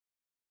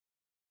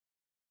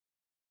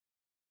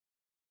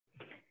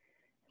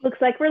Looks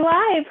like we're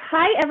live.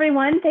 Hi,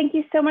 everyone. Thank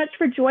you so much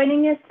for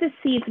joining us this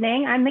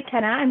evening. I'm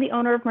McKenna. I'm the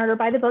owner of Murder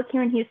by the Book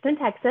here in Houston,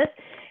 Texas.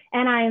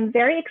 And I am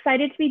very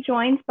excited to be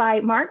joined by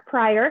Mark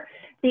Pryor,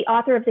 the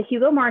author of the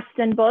Hugo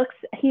Marston books.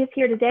 He is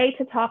here today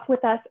to talk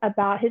with us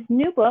about his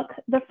new book,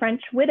 The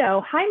French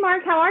Widow. Hi,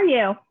 Mark. How are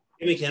you?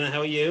 Hey, McKenna. How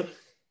are you?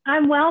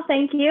 I'm well,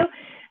 thank you.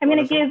 I'm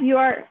going to give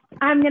your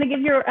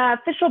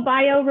official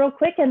bio real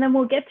quick, and then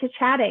we'll get to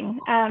chatting.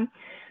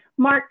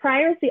 Mark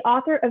Pryor is the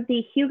author of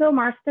the Hugo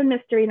Marston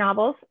mystery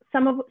novels,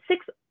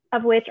 six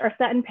of which are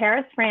set in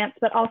Paris, France,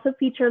 but also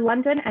feature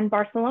London and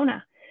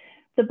Barcelona.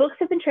 The books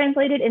have been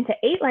translated into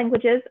 8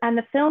 languages, and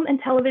the film and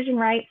television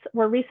rights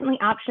were recently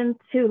optioned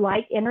to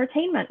Like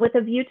Entertainment with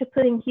a view to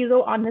putting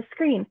Hugo on the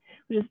screen,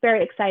 which is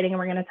very exciting and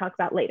we're going to talk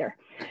about later.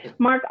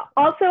 Mark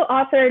also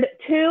authored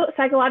 2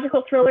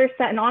 psychological thrillers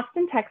set in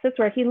Austin, Texas,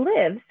 where he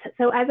lives.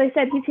 So as I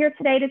said, he's here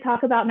today to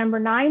talk about number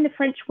 9, The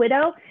French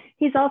Widow.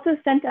 He's also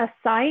sent us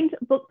signed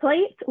book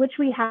plates, which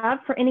we have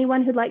for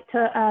anyone who'd like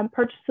to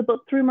purchase the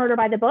book through Murder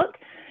by the Book.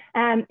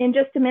 In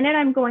just a minute,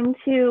 I'm going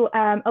to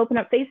open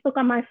up Facebook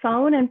on my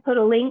phone and put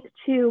a link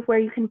to where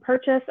you can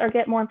purchase or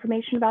get more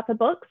information about the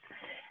books.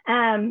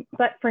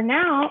 But for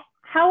now,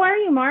 how are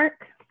you,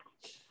 Mark?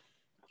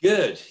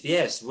 Good.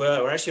 Yes.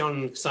 We're actually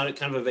on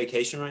kind of a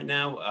vacation right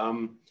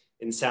now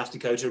in South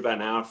Dakota, about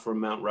an hour from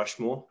Mount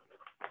Rushmore.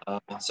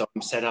 So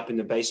I'm set up in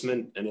the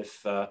basement, and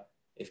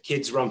if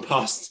kids run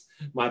past,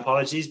 my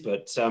apologies,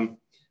 but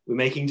we're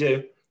making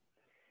do.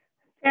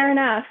 Fair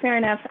enough. Fair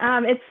enough.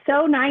 It's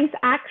so nice,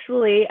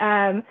 actually,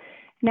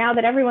 now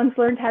that everyone's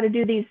learned how to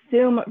do these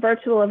Zoom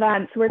virtual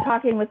events. We're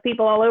talking with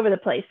people all over the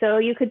place. So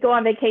you could go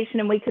on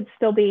vacation and we could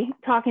still be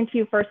talking to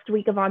you first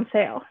week of on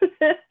sale.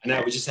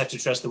 Now we just have to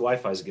trust the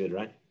Wi-Fi is good,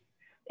 right?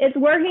 It's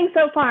working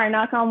so far,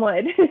 knock on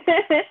wood.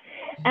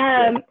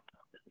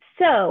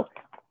 So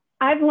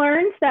I've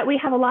learned that we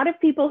have a lot of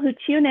people who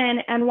tune in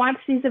and watch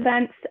these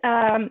events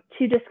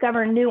to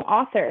discover new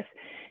authors.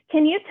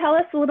 Can you tell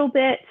us a little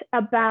bit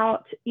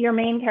about your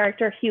main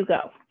character,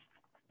 Hugo?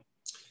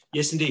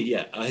 Yes, indeed.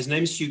 Yeah, his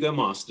name is Hugo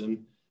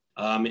Marston.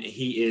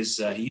 He used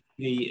to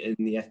be in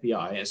the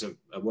FBI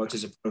worked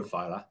as a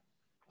profiler,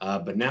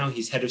 but now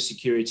he's head of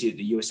security at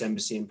the U.S.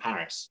 Embassy in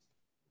Paris.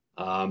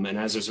 And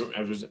as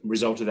a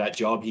result of that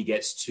job, he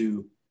gets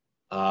to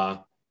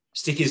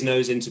stick his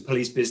nose into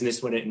police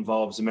business when it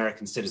involves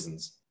American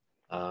citizens.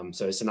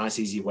 So it's a nice,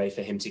 easy way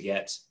for him to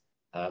get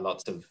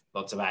lots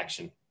of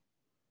action.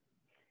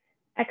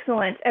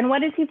 Excellent. And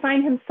what does he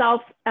find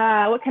himself,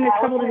 what kind of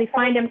trouble does he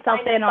find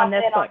himself in on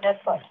this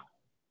book?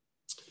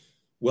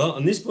 Well,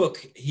 in this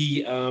book,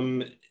 he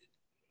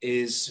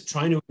is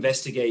trying to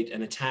investigate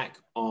an attack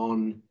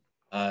on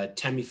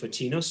Tammy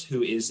Fortinos,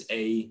 who is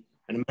an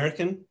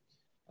American.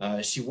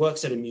 She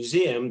works at a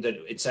museum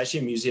it's actually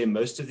a museum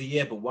most of the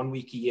year, but 1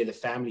 week a year, the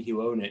family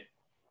who own it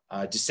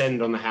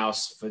descend on the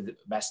house for the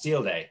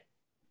Bastille Day,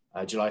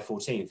 July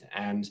 14th.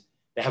 And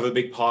they have a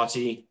big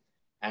party.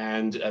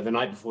 And the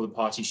night before the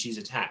party, she's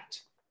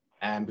attacked.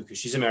 And because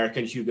she's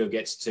American, Hugo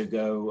gets to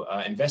go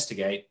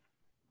investigate.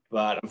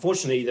 But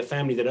unfortunately, the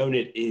family that own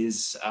it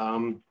is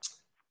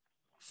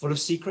full of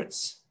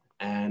secrets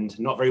and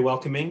not very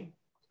welcoming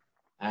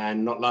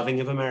and not loving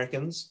of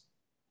Americans.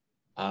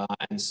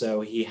 And so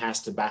he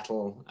has to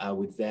battle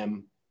with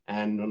them,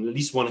 and on at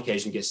least one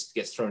occasion gets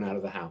thrown out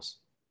of the house.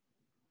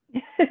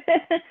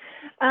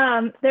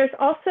 There's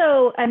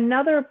also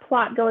another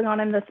plot going on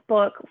in this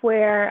book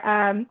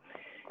where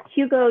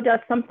Hugo does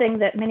something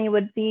that many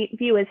would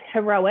view as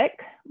heroic,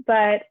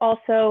 but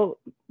also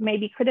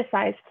maybe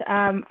criticized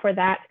for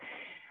that.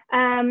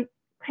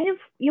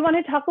 You want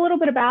to talk a little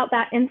bit about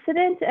that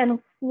incident and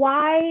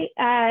why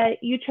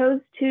you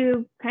chose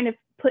to kind of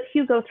put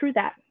Hugo through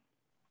that?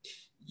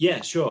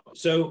 Yeah, sure.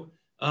 So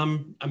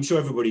I'm sure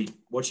everybody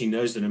watching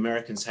knows that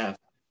Americans have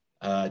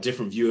a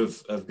different view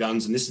of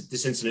guns, and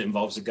this incident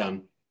involves a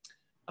gun.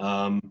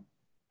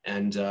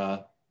 It's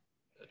a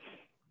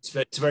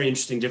very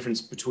interesting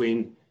difference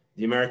between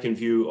the American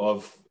view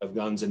of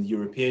guns and the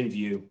European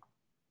view.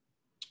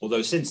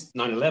 Although since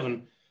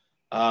 9/11,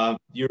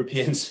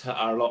 Europeans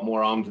are a lot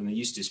more armed than they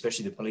used to,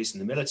 especially the police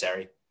and the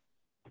military.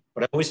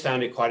 But I always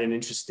found it quite an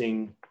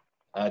interesting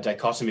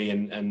dichotomy.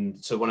 And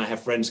so when I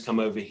have friends come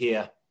over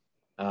here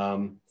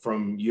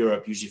from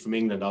Europe, usually from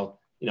England,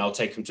 I'll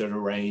take them to the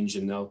range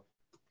and they'll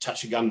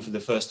touch a gun for the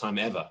first time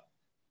ever.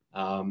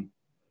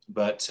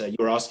 But you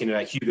were asking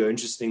about Hugo.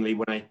 Interestingly,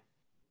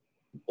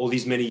 all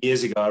these many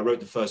years ago, I wrote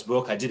the first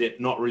book. I did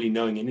it not really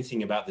knowing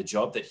anything about the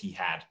job that he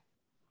had.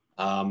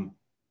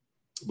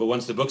 But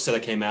once the bookseller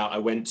came out, I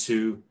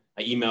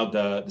emailed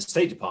the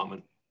State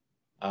Department,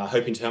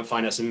 hoping to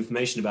find out some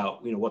information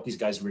about what these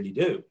guys really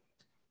do.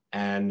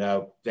 And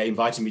they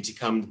invited me to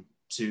come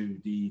to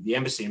the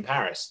embassy in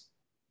Paris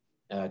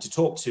to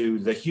talk to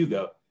the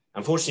Hugo.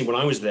 Unfortunately,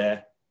 when I was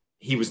there,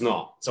 he was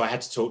not. So I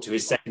had to talk to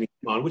his second in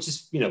command, which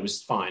is,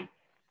 was fine.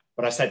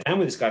 But I sat down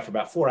with this guy for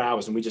about 4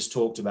 hours and we just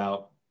talked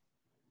about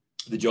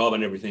the job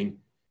and everything.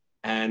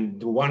 And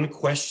the one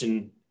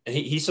question, and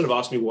he sort of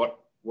asked me what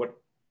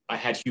I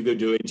had Hugo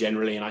doing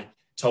generally. And I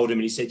told him,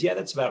 and he said, yeah,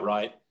 that's about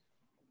right.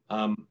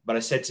 But I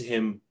said to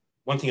him,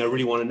 one thing I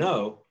really want to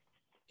know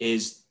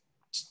is,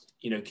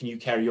 can you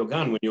carry your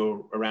gun when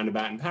you're around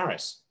about in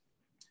Paris?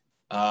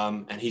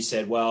 And he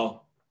said,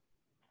 well,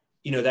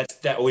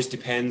 that always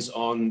depends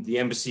on the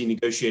embassy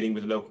negotiating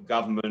with the local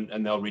government,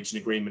 and they'll reach an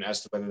agreement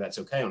as to whether that's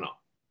okay or not.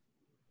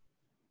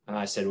 And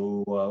I said,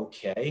 oh,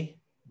 okay.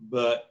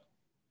 But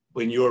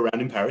when you're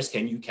around in Paris,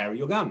 can you carry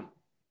your gun?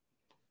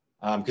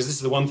 Because this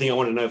is the one thing I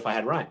want to know if I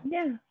had right.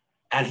 Yeah.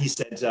 And he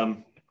said,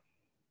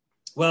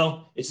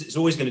 well, it's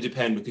always going to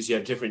depend, because you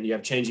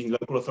have changing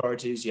local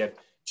authorities, you have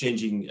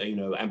changing,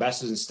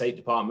 ambassadors and State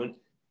Department.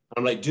 And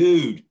I'm like,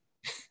 dude,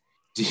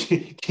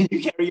 can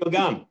you carry your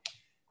gun?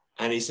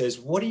 And he says,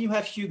 what do you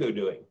have Hugo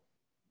doing?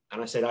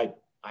 And I said,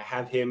 I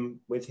have him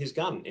with his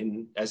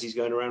gun as he's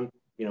going around,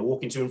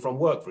 walking to and from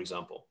work, for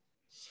example.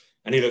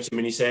 And he looked at me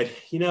and he said,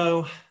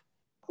 I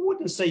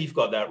wouldn't say you've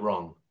got that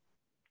wrong.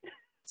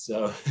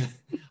 So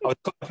I was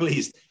quite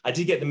pleased. I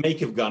did get the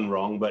make of gun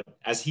wrong, but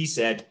as he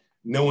said,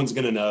 no one's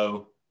going to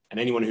know, and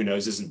anyone who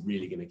knows isn't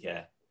really going to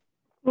care.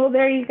 Well,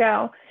 there you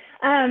go.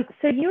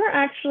 So you are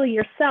actually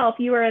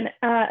you are an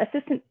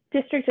assistant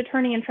district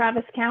attorney in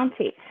Travis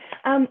County.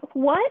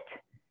 What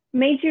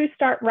made you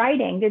start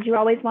writing? Did you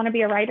always want to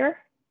be a writer?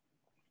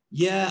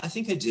 Yeah, I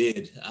think I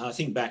did. I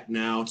think back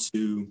now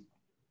to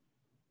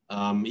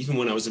even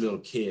when I was a little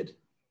kid,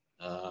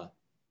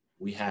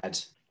 we had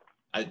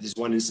this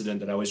one incident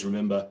that I always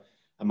remember.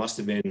 I must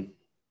have been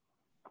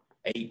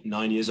 8,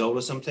 9 years old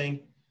or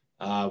something.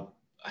 I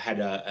had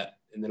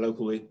in the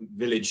local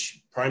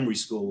village primary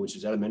school, which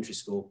was elementary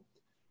school.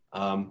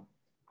 I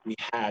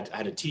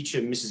had a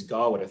teacher, Mrs.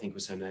 Garwood, I think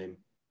was her name.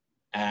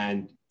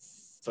 And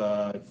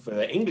for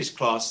the English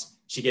class,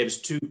 she gave us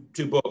two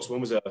books.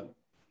 One was a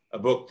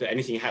book that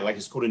anything had, like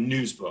it's called a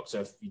news book.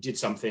 So if you did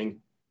something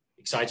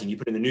exciting, you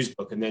put in the news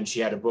book. And then she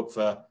had a book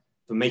for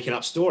making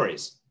up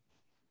stories.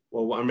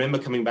 Well, I remember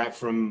coming back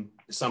from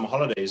the summer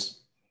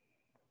holidays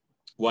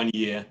one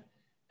year,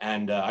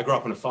 and I grew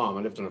up on a farm.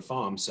 I lived on a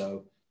farm.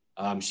 So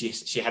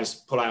she had us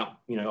pull out,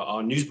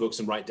 our news books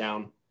and write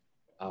down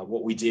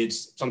what we did,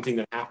 something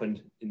that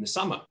happened in the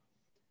summer.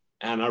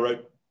 And I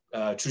wrote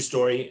a true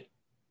story,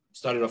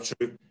 started off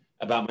true,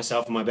 about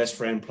myself and my best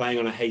friend playing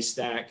on a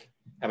haystack,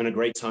 having a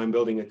great time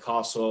building a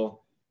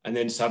castle. And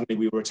then suddenly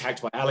we were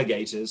attacked by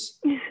alligators.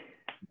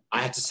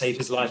 I had to save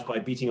his life by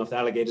beating off the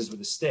alligators with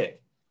a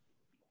stick.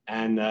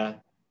 And I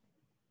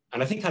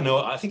think I knew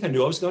I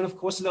was going, of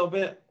course, a little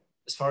bit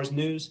as far as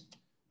news,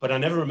 but I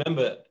never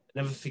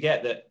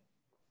forget that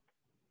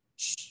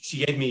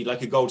she gave me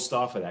like a gold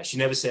star for that. She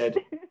never said,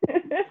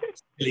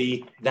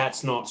 really,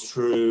 that's not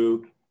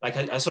true. Like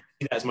I sort of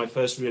see that as my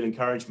first real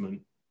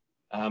encouragement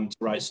to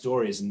write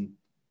stories. And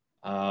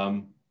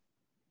I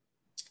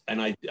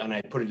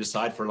put it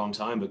aside for a long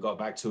time, but got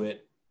back to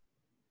it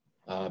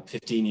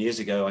 15 years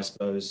ago, I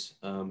suppose.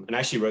 And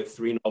actually wrote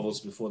 3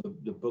 novels before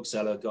the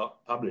bookseller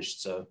got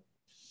published. So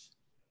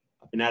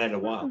I've been at it a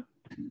while.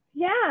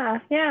 Yeah.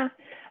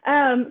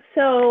 I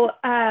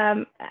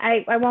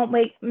won't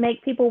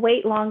make people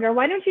wait longer.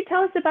 Why don't you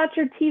tell us about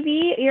your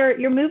TV,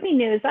 your movie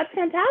news? That's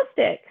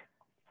fantastic.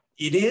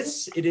 It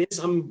is.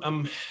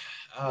 I'm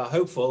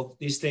hopeful.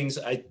 These things,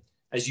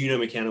 as you know,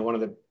 McKenna, one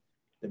of the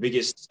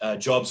biggest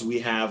jobs we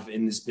have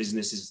in this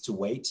business is to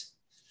wait,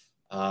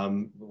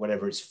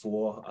 whatever it's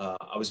for.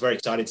 I was very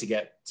excited to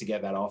get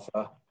that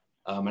offer.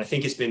 I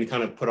think it's been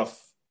kind of put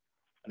off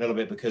a little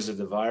bit because of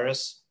the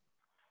virus,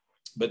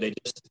 but they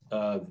just,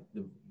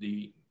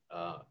 the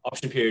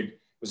option period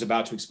was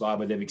about to expire,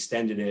 but they've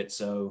extended it.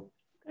 So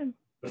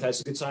if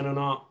that's a good sign or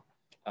not,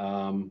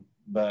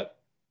 but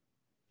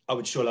I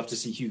would sure love to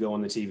see Hugo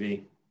on the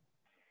TV.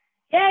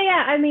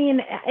 Yeah. I mean,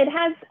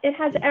 it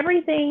has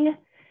everything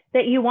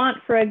that you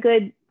want for a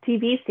good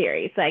TV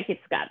series. Like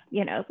it's got,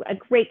 a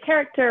great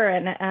character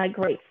and a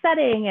great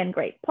setting and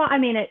great plot. I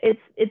mean,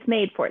 it's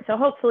made for it. So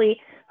hopefully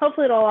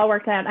it'll all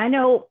work out. I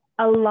know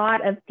a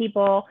lot of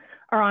people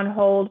are on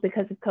hold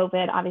because of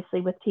COVID,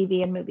 obviously with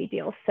TV and movie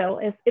deals. So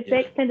if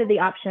they extended the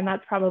option,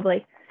 that's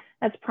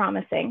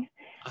promising.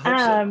 I hope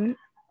so.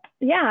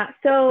 Yeah.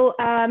 So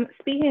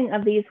speaking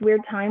of these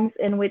weird times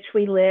in which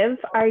we live,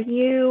 are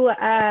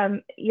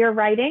you're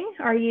writing?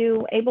 Are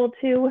you able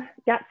to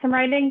get some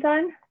writing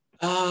done?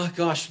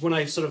 Gosh, when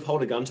I sort of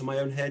hold a gun to my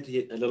own head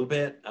a little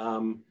bit,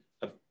 I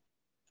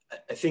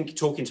think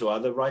talking to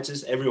other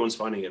writers, everyone's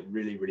finding it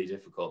really, really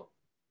difficult.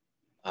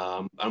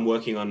 I'm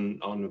working on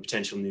a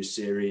potential new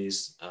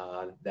series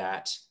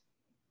that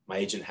my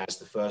agent has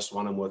the first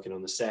one. I'm working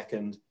on the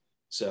second.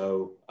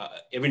 So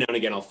every now and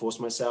again, I'll force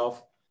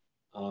myself.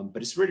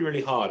 But it's really,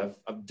 really hard.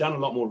 I've done a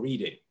lot more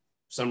reading.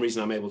 For some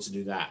reason, I'm able to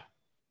do that.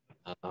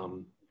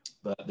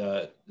 But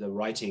the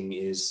writing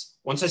is,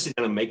 once I sit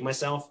down and make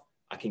myself,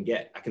 I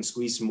can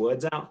squeeze some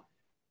words out.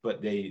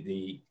 But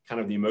the kind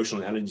of the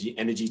emotional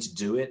energy to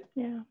do it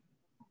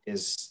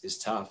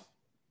is tough.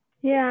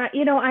 Yeah,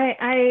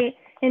 I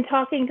in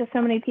talking to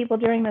so many people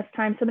during this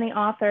time, so many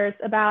authors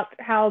about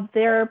how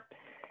they're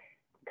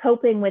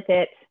coping with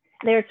it,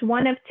 there's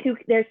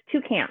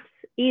two camps.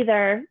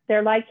 Either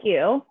they're like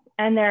you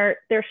and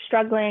they're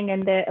struggling,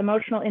 and the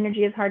emotional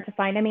energy is hard to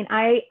find. I mean,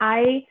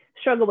 I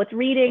struggle with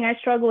reading. I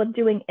struggle with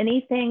doing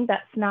anything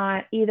that's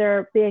not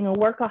either being a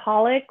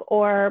workaholic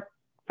or,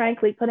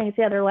 frankly, putting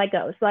together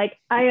Legos. Like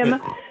I'm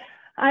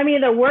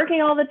either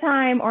working all the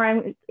time or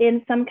I'm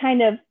in some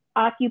kind of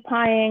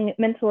occupying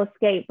mental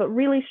escape, but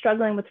really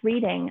struggling with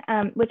reading,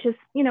 which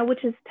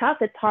is tough.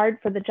 It's hard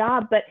for the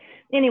job. But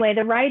anyway,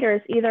 the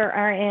writers either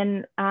are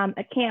in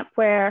a camp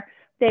where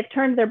they've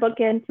turned their book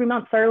in 3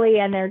 months early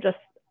and they're just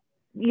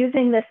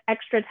using this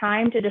extra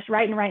time to just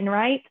write and write and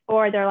write,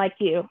 or they're like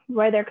you,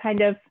 where they're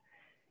kind of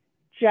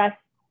just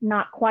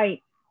not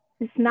quite,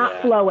 it's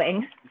not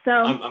flowing. So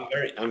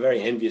I'm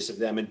very envious of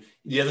them. And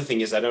the other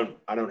thing is I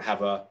don't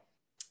have a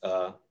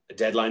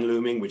deadline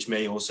looming, which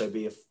may also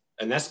be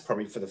and that's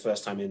probably for the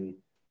first time in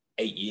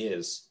 8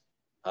 years.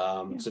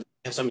 So they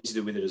have something to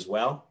do with it as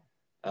well.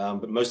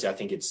 But mostly I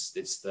think it's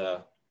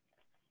the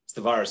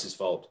virus's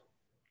fault.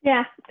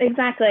 Yeah,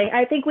 exactly.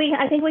 I think we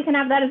can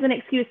have that as an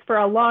excuse for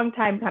a long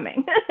time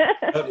coming.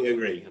 I totally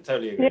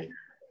agree.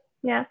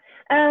 Yeah.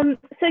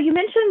 So you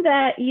mentioned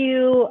that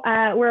you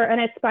were an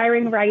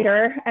aspiring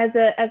writer as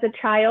a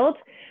child.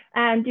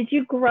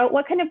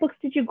 What kind of books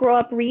did you grow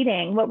up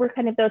reading? What were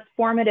kind of those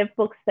formative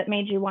books that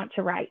made you want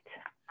to write?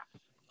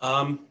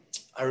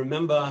 I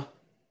remember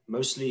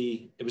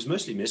it was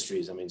mostly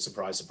mysteries. I mean,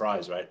 surprise,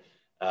 surprise, right?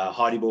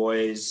 Hardy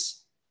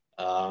Boys,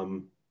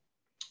 The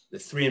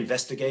Three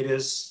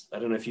Investigators. I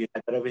don't know if you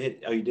had that over here.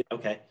 Oh, you did?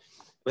 Okay.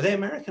 Were they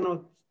American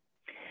or?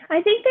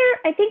 I think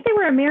they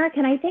were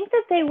American. I think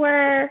that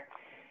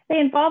they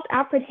involved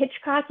Alfred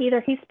Hitchcock.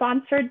 Either he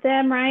sponsored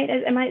them, right?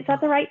 Is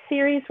that the right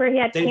series where he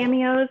had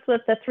cameos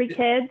with the three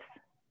kids?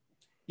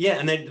 Yeah,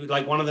 and they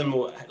like one of them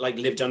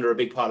lived under a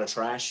big pile of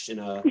trash in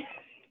a.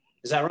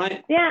 Is that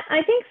right? Yeah,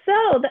 I think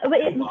so.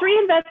 Three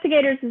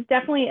Investigators is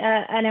definitely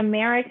an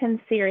American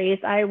series.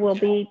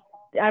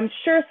 I'm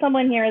sure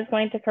someone here is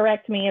going to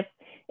correct me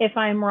if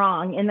I'm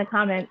wrong in the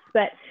comments,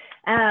 but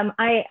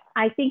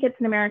I think it's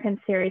an American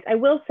series. I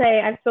will say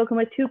I've spoken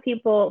with 2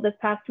 people this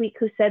past week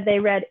who said they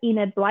read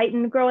Enid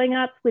Blyton growing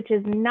up, which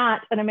is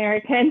not an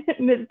American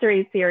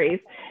mystery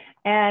series.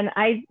 And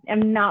I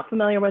am not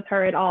familiar with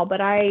her at all, but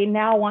I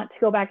now want to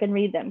go back and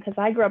read them because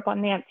I grew up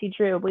on Nancy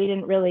Drew. We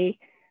didn't really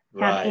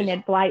have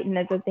Enid Blyton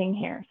as a thing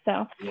here.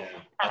 So yeah,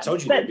 I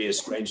told you that'd be a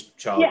strange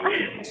child. Yeah.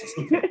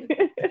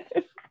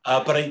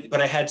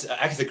 But I had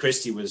Agatha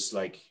Christie was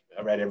like,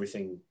 I read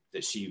everything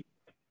that she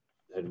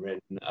had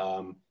written.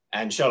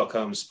 And Sherlock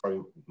Holmes is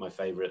probably my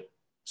favorite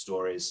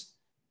stories.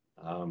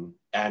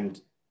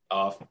 And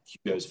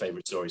Hugo's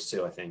favorite stories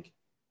too, I think.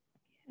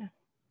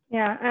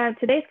 Yeah.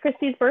 Today's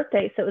Christie's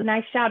birthday, so it was a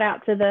nice shout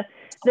out to the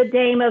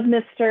Dame of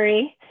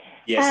Mystery.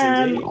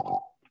 Yes,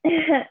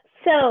 indeed.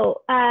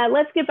 So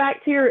let's get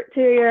back to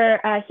your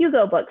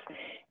Hugo books.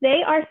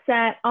 They are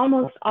set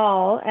almost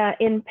all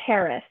in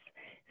Paris.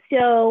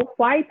 So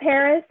why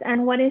Paris,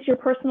 and what is your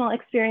personal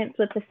experience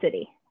with the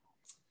city?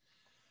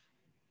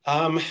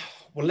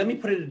 Well, let me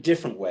put it a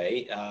different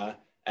way.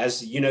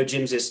 As you know,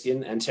 Jim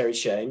Ziskin and Terry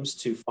Shames,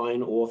 2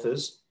 fine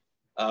authors.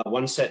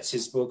 One sets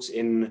his books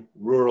in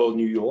rural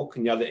New York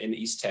and the other in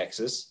East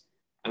Texas.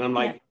 And I'm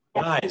like,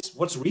 guys,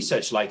 what's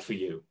research like for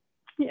you?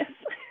 Yes.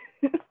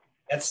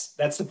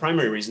 That's the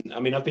primary reason. I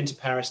mean, I've been to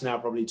Paris now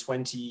probably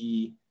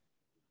 20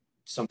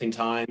 something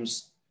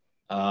times.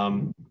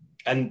 But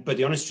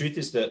the honest truth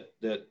is that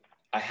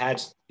I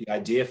had the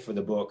idea for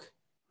the book,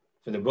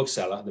 for the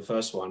bookseller, the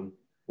first one,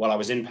 while I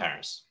was in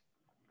Paris.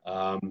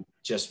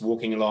 Just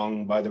walking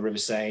along by the River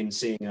Seine,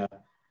 seeing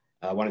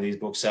one of these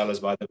booksellers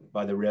by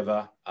the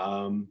river.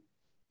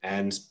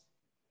 And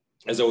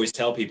as I always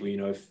tell people,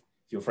 if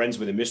you're friends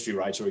with a mystery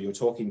writer or you're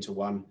talking to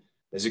one,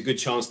 there's a good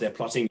chance they're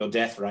plotting your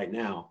death right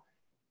now.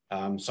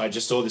 So I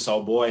just saw this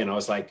old boy and I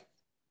was like,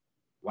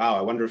 wow,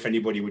 I wonder if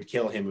anybody would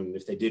kill him. And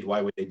if they did,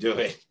 why would they do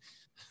it?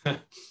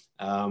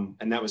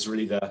 And that was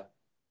really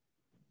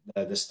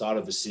the start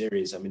of the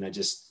series. I mean,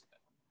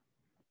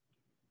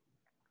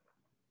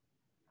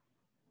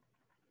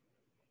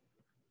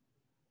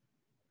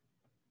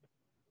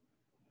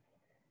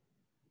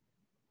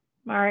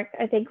 Mark,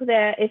 I think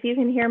that if you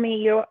can hear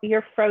me,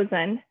 you're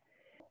frozen.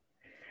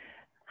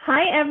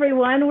 Hi,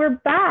 everyone.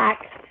 We're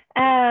back.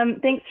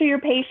 Thanks for your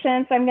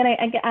patience. I'm going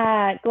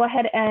to go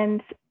ahead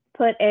and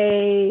put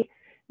a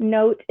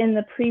note in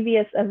the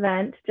previous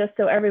event just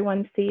so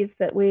everyone sees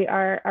that we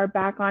are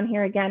back on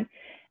here again.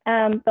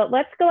 But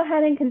let's go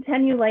ahead and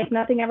continue like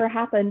nothing ever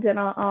happened, and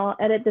I'll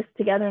edit this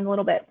together in a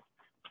little bit.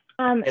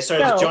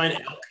 The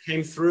giant elk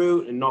came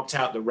through and knocked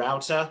out the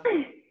router.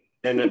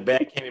 Then a bear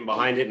came in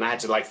behind it and I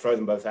had to throw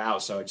them both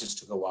out. So it just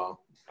took a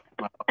while.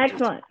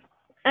 Excellent.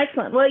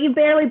 Well, you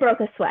barely broke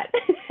a sweat.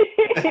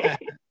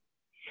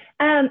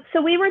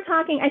 So we were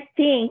talking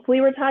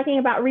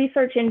about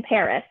research in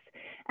Paris,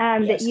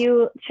 yes. That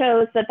you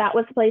chose that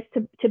was the place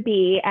to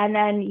be. And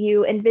then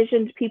you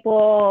envisioned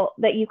people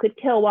that you could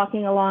kill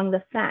walking along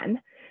the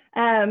Seine.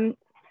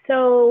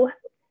 So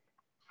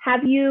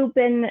have you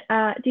been,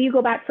 do you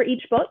go back for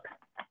each book?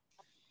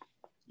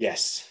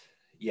 Yes.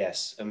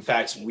 In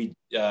fact,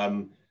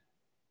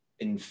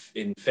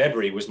 in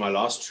February was my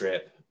last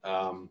trip,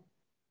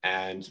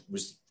 and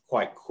was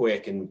quite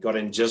quick and got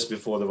in just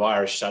before the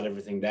virus shut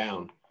everything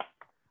down.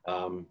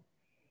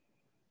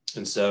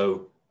 And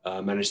so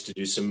managed to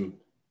do some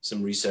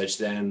research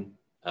then,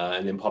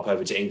 and then pop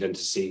over to England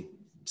to see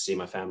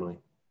my family.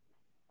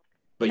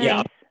 But nice.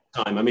 Yeah,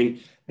 time. I mean,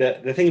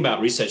 the thing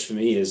about research for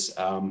me is,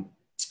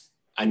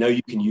 I know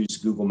you can use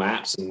Google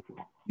Maps, and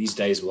these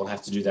days we'll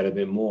have to do that a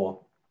bit more.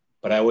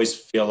 But I always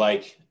feel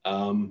like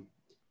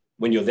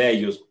when you're there,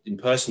 in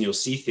person, you'll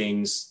see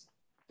things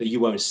that you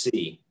won't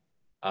see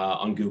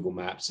on Google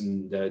Maps.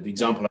 And the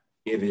example I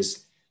give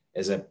is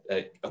a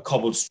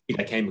cobbled street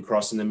I came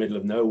across in the middle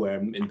of nowhere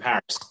in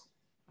Paris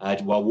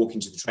while walking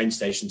to the train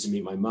station to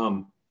meet my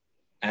mum.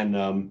 And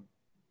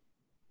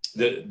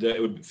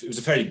it was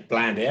a fairly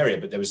bland area,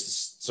 but there was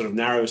this sort of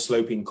narrow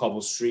sloping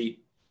cobbled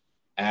street.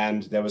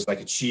 And there was like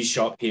a cheese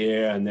shop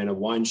here, and then a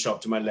wine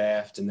shop to my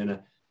left. And then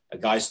a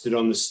guy stood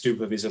on the stoop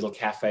of his little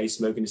cafe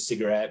smoking a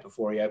cigarette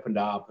before he opened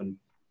up. And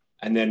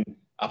then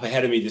up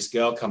ahead of me, this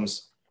girl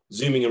comes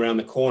zooming around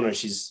the corner.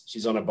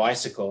 She's on a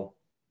bicycle.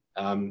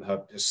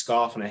 Her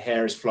scarf and her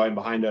hair is flowing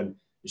behind her, and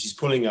she's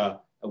pulling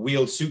a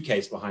wheeled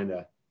suitcase behind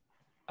her.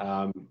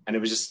 And it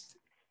was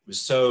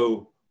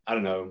so, I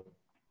don't know,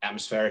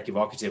 atmospheric,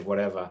 evocative,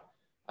 whatever.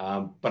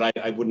 But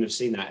I wouldn't have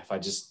seen that if I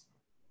just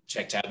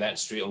checked out that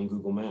street on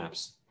Google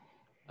Maps.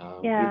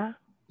 Yeah.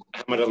 I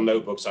have my little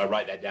notebook, so I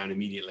write that down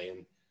immediately,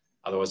 and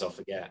otherwise I'll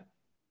forget.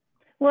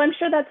 Well, I'm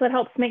sure that's what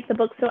helps make the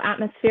book so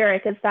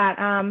atmospheric, is that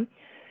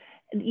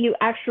you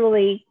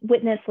actually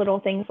witness little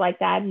things like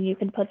that, and you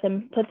can put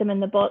them in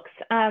the books.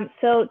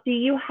 So do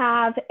you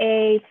have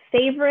a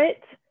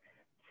favorite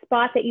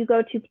spot that you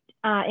go to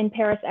in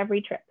Paris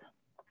every trip?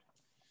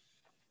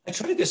 I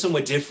try to go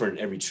somewhere different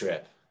every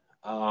trip,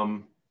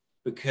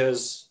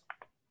 because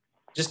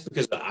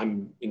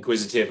I'm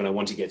inquisitive and I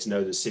want to get to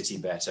know the city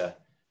better.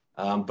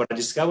 But I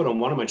discovered on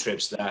one of my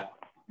trips that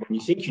when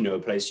you think you know a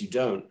place, you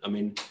don't. I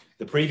mean,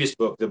 the previous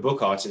book, The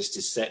Book Artist,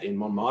 is set in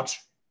Montmartre,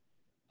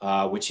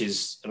 which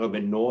is a little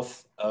bit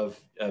north of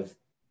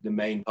the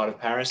main part of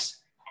Paris.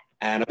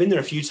 And I've been there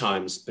a few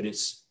times, but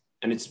it's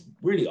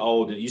really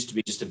old. It used to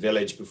be just a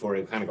village before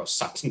it kind of got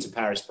sucked into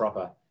Paris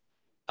proper.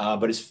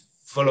 But it's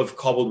full of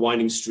cobbled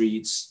winding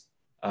streets,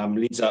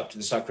 leads up to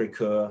the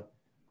Sacré-Cœur.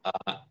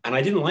 And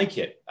I didn't like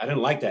it. I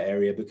didn't like that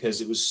area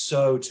because it was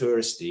so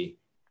touristy.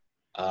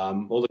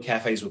 All the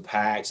cafes were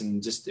packed,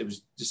 and it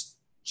was just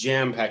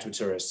jam-packed with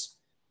tourists.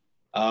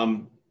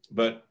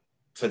 But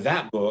for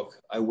that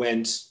book, I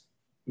went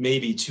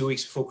maybe 2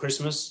 weeks before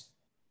Christmas,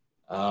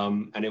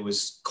 and it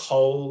was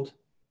cold,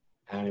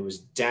 and it was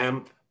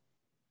damp,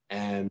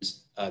 and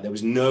there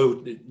was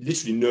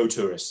literally no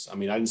tourists. I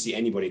mean, I didn't see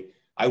anybody.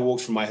 I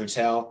walked from my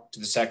hotel to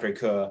the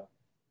Sacré-Cœur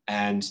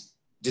and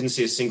didn't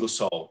see a single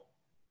soul.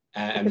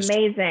 And it's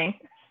amazing.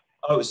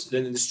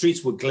 The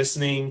streets were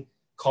glistening,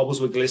 cobbles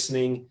were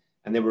glistening,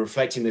 and they were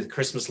reflecting the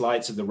Christmas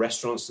lights of the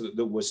restaurants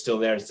that were still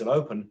there and still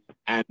open.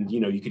 And,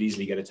 you could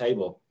easily get a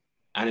table.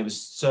 And it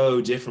was so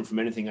different from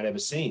anything I'd ever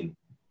seen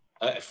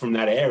from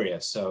that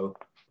area. So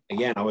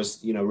again, I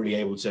was, really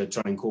able to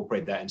try and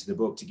incorporate that into the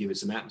book to give it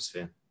some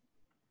atmosphere.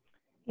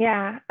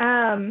 Yeah.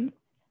 All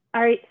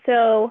right.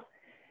 So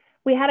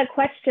we had a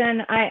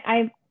question.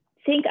 I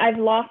think I've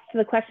lost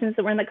the questions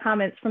that were in the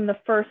comments from the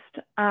first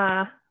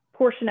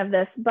portion of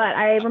this, but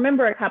I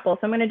remember a couple, so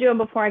I'm going to do them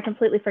before I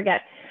completely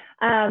forget.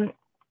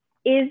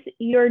 Is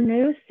your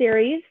new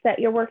series that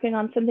you're working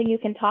on something you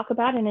can talk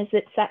about, and is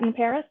it set in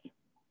Paris?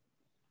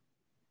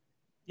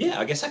 Yeah,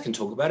 I guess I can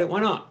talk about it. Why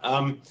not?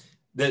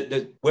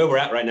 Where we're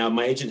at right now,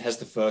 my agent has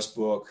the first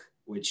book,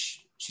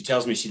 which she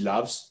tells me she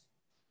loves.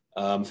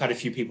 I've had a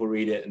few people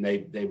read it, and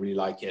they really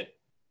like it.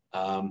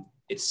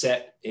 It's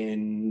set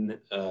in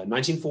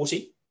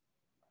 1940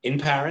 in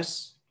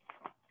Paris.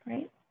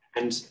 Right.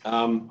 And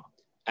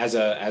as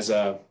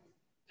a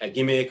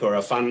gimmick or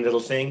a fun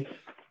little thing,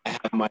 I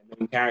have my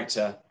main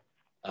character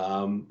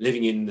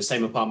living in the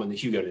same apartment that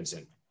Hugo lives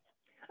in.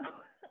 Oh,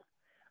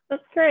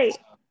 that's great.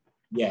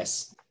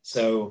 Yes.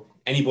 So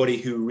anybody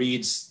who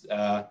reads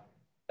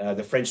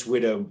The French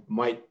Widow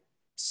might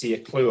see a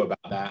clue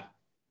about that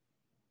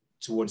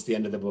towards the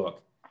end of the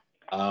book.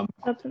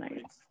 That's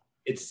nice.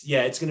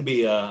 It's going to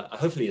be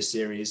hopefully a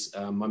series.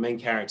 My main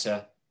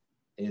character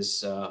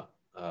is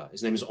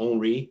his name is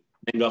Henri,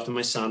 named after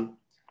my son.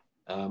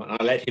 And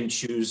I let him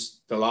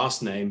choose the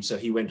last name, so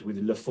he went with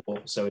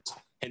Lefort, so it's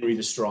Henry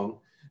the Strong,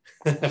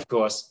 of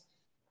course.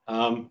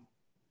 But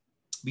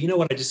you know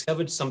what? I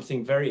discovered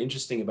something very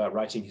interesting about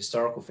writing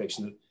historical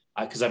fiction,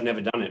 because I've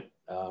never done it.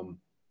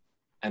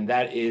 And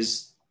that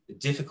is the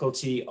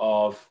difficulty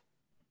of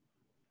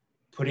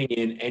putting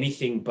in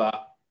anything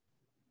but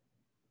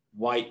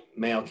white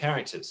male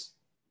characters.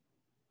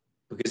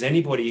 Because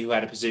anybody who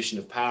had a position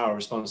of power or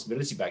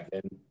responsibility back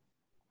then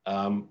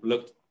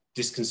looked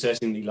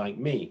disconcertingly like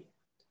me.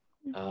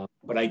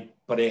 But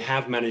I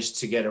have managed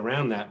to get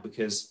around that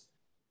because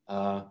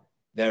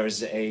there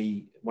is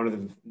one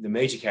of the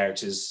major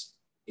characters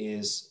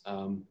is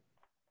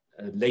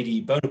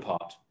Lady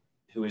Bonaparte,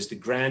 who is the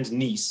grand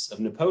niece of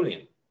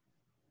Napoleon.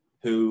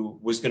 who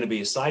was going to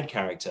be a side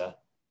character.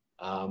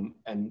 And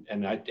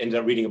I ended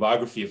up reading a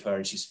biography of her,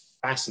 and she's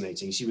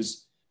fascinating. She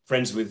was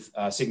friends with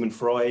Sigmund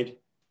Freud,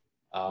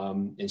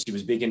 and she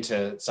was big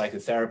into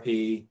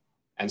psychotherapy.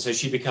 And so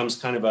she becomes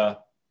kind of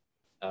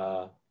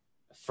a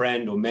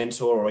friend or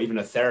mentor or even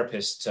a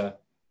therapist to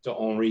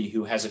Henri,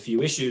 who has a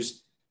few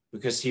issues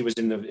because he was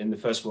in the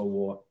First World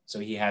War. So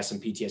he has some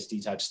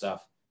PTSD type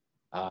stuff.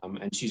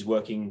 And she's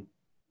working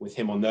with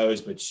him on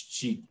those, but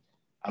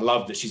I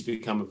love that she's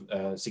become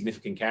a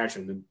significant character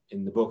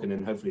in the book and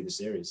then hopefully the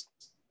series.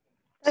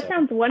 That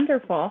sounds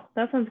wonderful.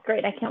 That sounds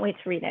great. I can't wait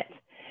to read it.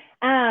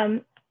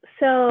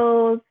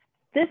 So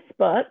this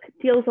book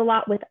deals a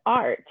lot with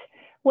art.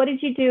 What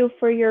did you do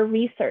for your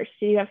research?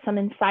 Did you have some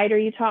insider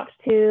you talked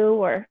to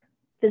or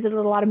visited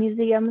a lot of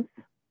museums?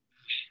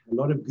 A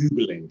lot of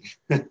Googling.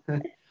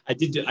 I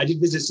did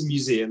visit some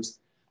museums.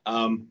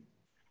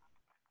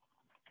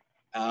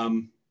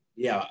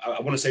 Yeah, I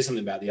want to say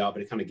something about the art,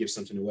 but it kind of gives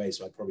something away,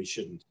 so I probably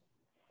shouldn't.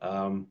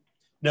 No,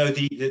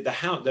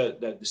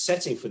 the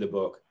setting for the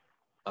book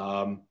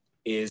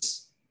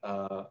is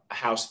a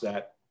house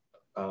that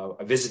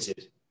I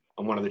visited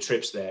on one of the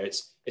trips there.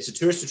 It's a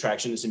tourist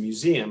attraction. It's a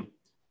museum,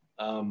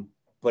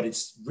 but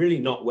it's really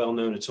not well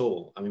known at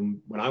all. I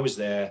mean, when I was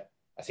there,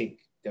 I think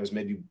there was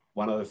maybe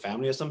one other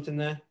family or something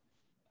there,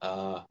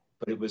 but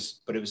it was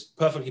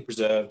perfectly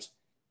preserved.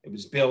 It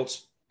was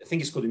built. I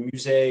think it's called the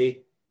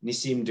Musée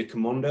Nissim de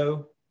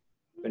Commando.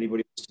 If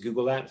anybody wants to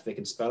Google that, if they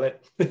can spell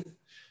it.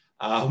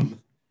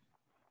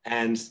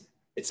 And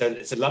it's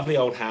a lovely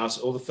old house.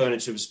 All the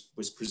furniture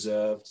was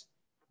preserved.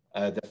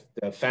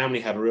 The family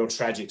had a real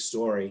tragic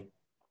story,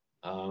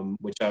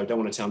 which I don't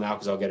want to tell now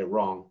because I'll get it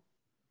wrong.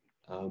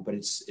 But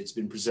it's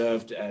been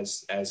preserved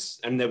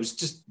and there was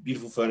just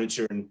beautiful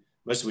furniture, and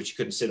most of which you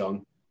couldn't sit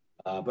on,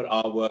 but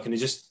artwork. And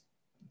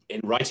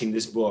in writing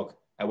this book,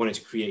 I wanted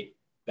to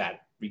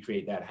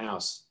recreate that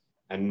house,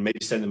 and maybe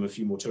send them a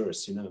few more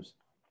tourists. Who knows?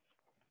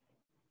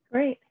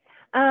 Great.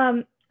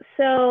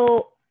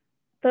 So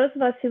those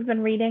of us who've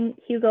been reading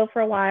Hugo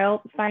for a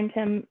while find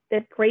him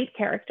a great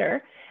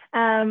character.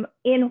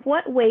 In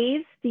what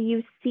ways do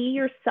you see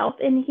yourself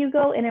in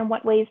Hugo, and in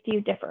what ways do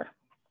you differ?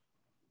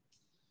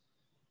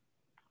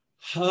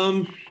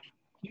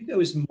 Hugo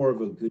is more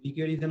of a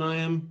goody-goody than I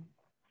am.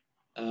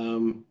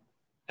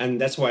 And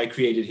that's why I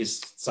created his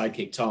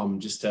sidekick, Tom,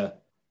 just to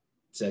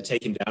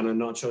take him down a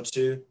notch or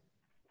two.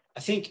 I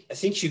think I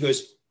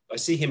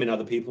see him in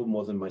other people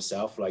more than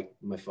myself, like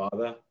my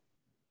father.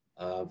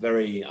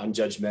 Very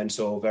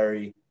unjudgmental,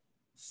 very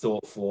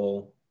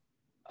thoughtful,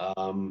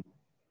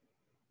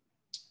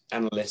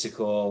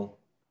 analytical.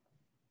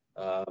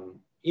 I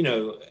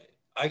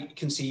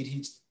concede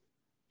he's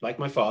like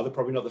my father,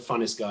 probably not the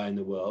funnest guy in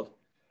the world.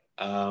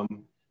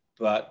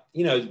 But,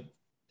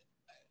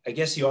 I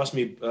guess you asked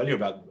me earlier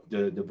about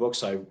the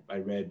books I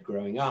read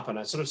growing up, and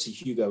I sort of see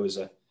Hugo as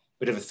a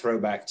bit of a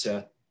throwback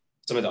to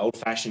some of the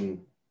old-fashioned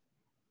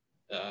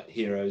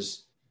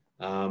heroes,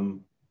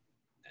 and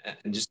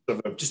just a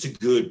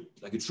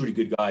truly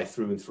good guy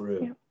through and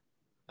through.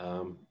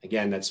 Yeah.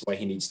 Again, that's why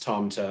he needs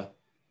Tom to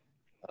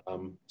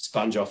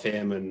sponge off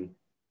him and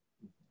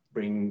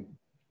bring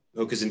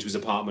hookers into his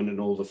apartment and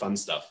all the fun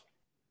stuff.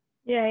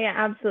 Yeah,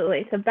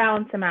 absolutely. To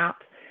balance him out.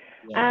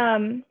 Yeah.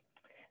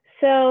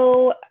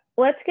 So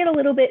let's get a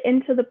little bit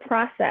into the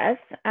process.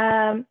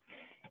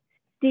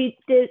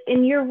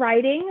 In your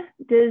writing,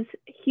 does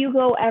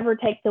Hugo ever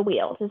take the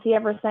wheel? Does he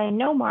ever say,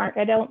 no, Mark,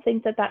 I don't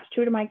think that's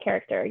true to my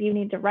character. You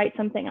need to write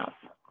something else?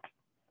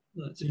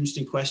 Well, that's an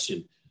interesting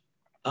question.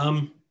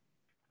 I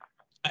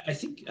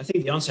think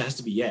the answer has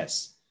to be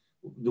yes.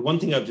 The one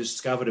thing I've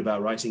discovered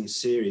about writing a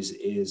series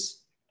is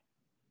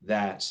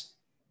that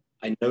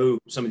I know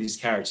some of these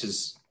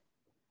characters,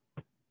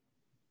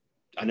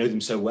 I know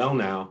them so well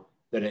now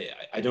that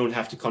I don't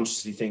have to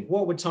consciously think,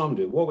 what would Tom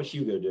do? What would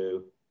Hugo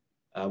do?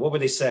 What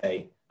would they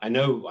say? I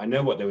know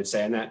what they would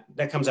say. And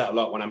that comes out a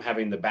lot when I'm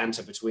having the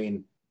banter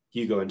between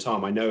Hugo and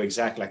Tom. I know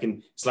exactly,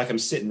 it's like I'm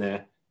sitting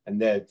there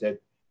and they're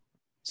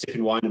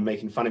sipping wine and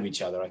making fun of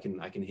each other. I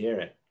can hear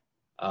it.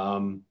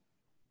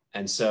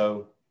 And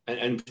so,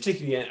 and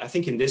particularly, I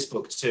think in this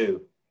book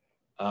too,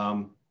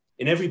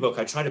 in every book,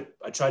 I try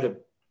to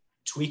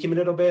tweak him a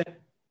little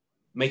bit,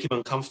 make him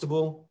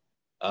uncomfortable.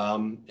 I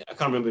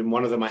can't remember, in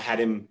one of them, I had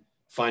him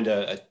find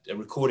a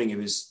recording of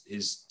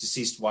his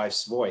deceased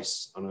wife's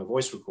voice on a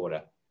voice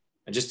recorder,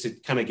 and just to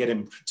kind of get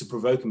him, to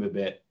provoke him a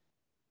bit.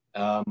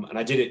 And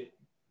I did it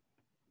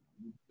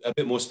a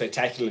bit more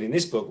spectacularly in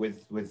this book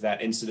with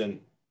that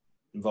incident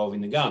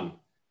involving the gun,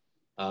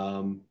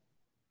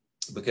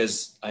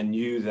 because I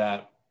knew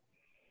that,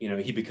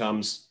 he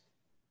becomes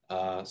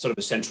sort of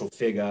a central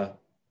figure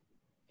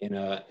in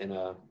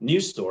a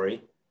news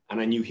story, and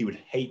I knew he would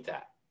hate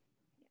that.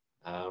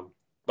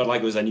 But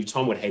likewise, I knew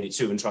Tom would hate it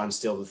too and try and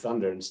steal the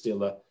thunder and steal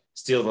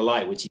the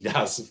light, which he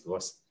does, of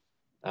course.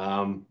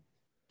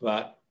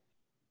 But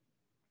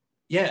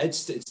yeah,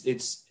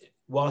 it's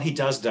while he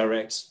does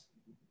direct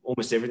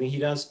almost everything he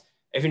does,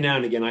 every now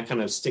and again I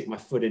kind of stick my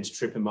foot in to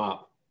trip him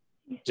up,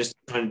 just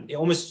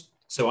almost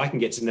so I can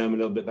get to know him a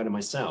little bit better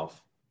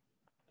myself.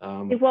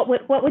 What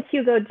would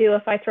Hugo do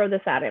if I throw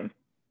this at him?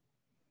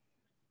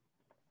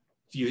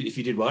 If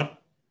you did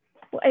what?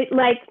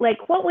 Like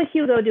what would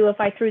Hugo do if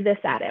I threw this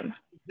at him?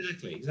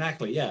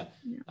 Exactly, yeah.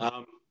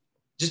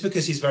 Just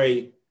because he's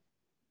very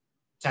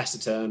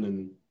taciturn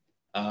and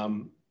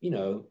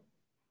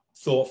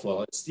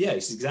thoughtful. It's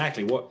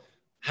exactly what.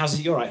 How's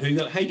he? All right. How are you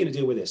going to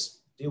deal with this?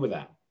 Deal with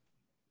that.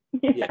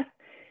 Yeah.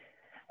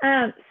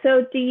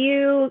 So do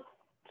you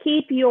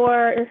keep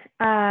your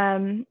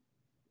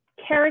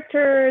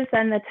characters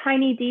and the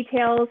tiny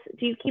details?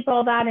 Do you keep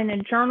all that in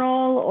a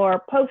journal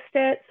or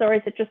Post-its, or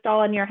is it just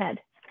all in your head?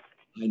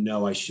 I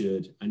know I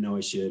should.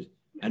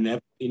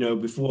 And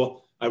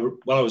before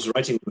while I was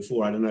writing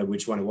before, I don't know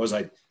which one it was.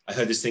 I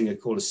heard this thing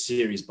called a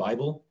series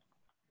Bible,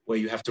 where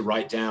you have to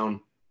write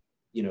down,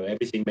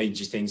 everything,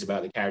 major things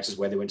about the characters,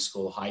 where they went to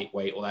school, height,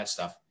 weight, all that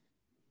stuff.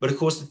 But of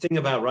course, the thing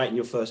about writing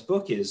your first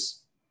book is,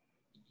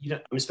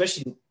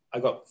 especially I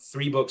got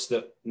 3 books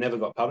that never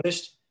got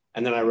published,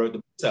 and then I wrote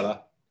the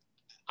bestseller.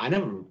 I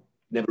never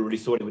really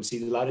thought it would see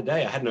the light of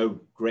day. I had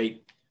no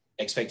great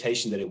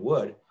expectation that it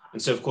would.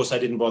 And so, of course, I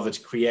didn't bother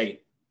to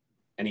create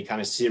any kind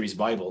of series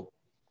Bible.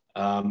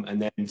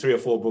 And then 3 or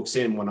 4 books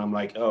in, when I'm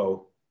like,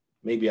 oh,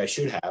 maybe I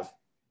should have,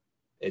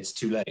 it's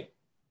too late.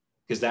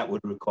 Because that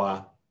would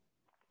require,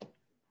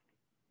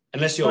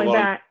 unless you're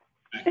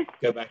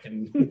go back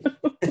and,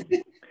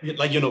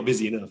 like you're not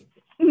busy enough.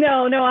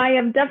 No, I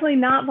am definitely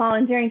not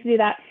volunteering to do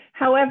that.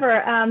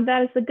 However,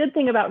 that is the good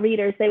thing about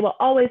readers. They will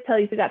always tell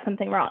you if you got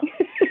something wrong.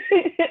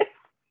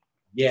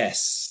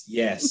 Yes.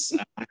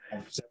 I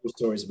have several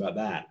stories about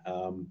that.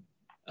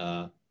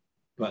 But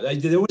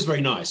they're always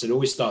very nice. It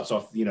always starts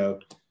off, dear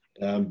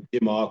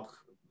Mark,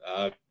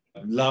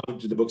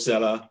 loved the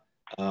bookseller.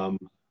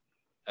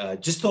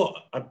 Just thought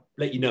I'd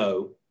let you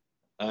know.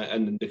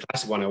 And the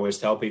classic one I always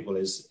tell people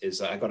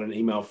is I got an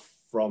email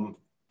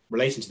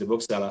relating to the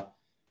bookseller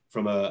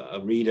from a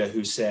reader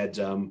who said,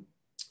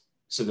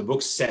 so the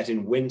book's set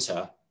in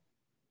winter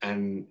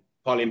and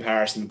partly in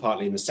Paris and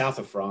partly in the south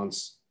of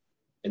France,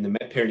 in the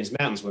Pyrenees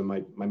Mountains, where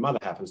my mother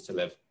happens to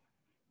live.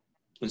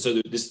 And so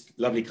this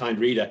lovely, kind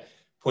reader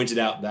pointed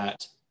out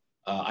that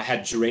I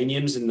had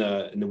geraniums in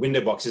the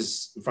window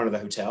boxes in front of the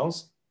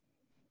hotels.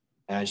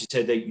 And she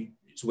said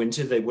it's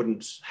winter, they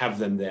wouldn't have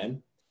them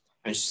then.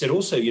 And she said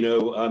also,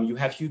 you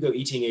have Hugo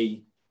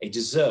eating a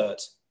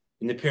dessert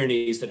in the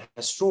Pyrenees that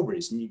has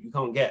strawberries, and you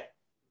can't get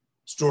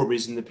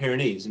strawberries in the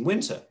Pyrenees in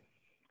winter.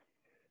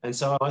 And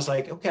so I was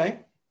like, okay.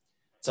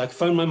 So I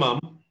phoned my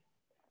mum,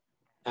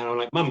 and I'm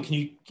like, Mum, can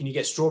you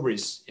get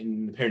strawberries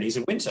in the Pyrenees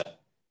in winter?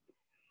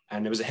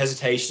 And there was a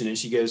hesitation, and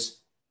she goes,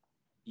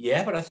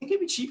 yeah, but I think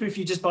it'd be cheaper if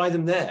you just buy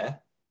them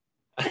there.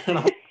 And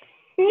I'm like,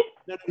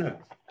 no.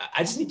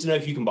 I just need to know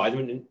if you can buy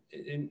them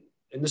in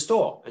the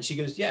store. And she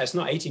goes, yeah, it's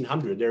not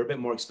 1,800. They're a bit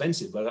more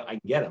expensive, but I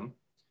can get them.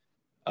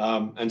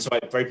 And so I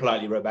very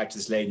politely wrote back to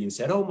this lady and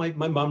said, oh,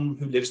 my mum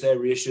who lives there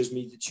reassures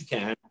me that you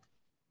can.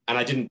 And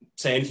I didn't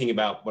say anything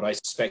about what I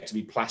suspect to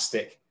be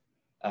plastic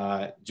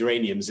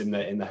geraniums in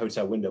the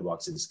hotel window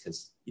boxes,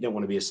 because you don't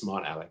want to be a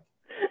smart aleck.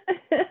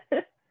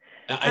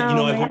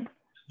 I've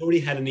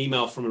already had an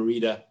email from a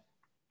reader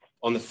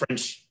on the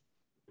French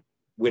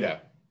widow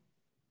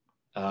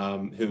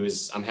who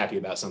is unhappy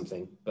about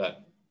something,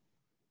 but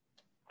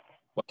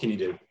what can you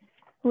do?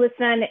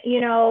 Listen,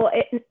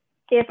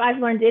 if I've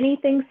learned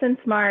anything since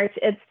March,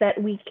 it's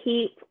that we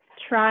keep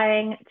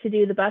trying to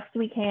do the best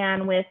we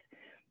can with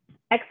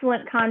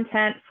excellent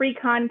content, free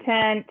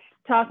content,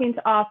 talking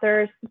to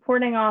authors,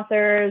 supporting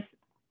authors,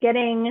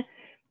 getting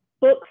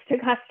books to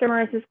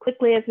customers as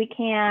quickly as we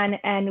can.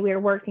 And we're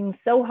working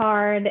so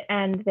hard,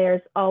 and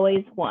there's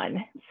always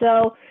one.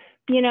 So,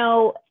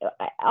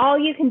 all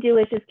you can do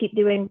is just keep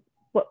doing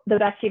the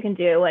best you can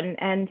do.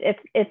 And if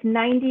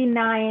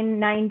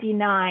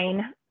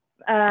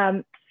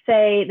 99.99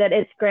 say that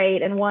it's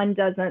great and one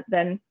doesn't,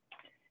 then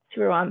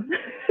screw on.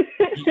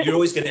 You're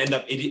always going to end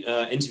up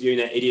interviewing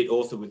that idiot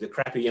author with the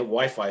crappy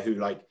Wi-Fi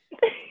who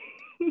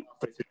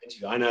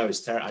I know,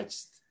 it's terrible.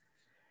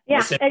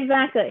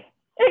 Exactly.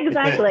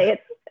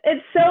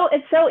 It's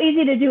so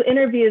easy to do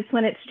interviews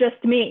when it's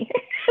just me.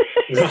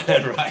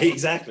 right,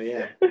 exactly,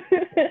 yeah.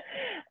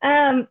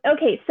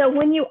 Okay, so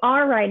when you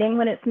are writing,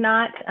 when it's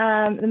not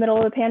the middle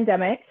of a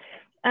pandemic,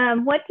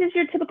 what does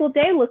your typical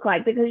day look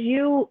like? Because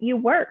you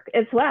work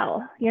as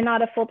well. You're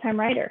not a full-time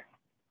writer.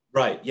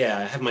 Right, yeah,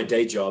 I have my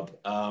day job.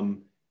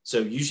 So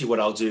usually what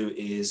I'll do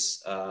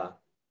is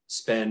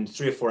spend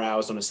 3 or 4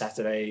 hours on a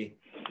Saturday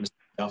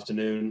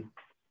afternoon,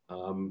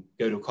 go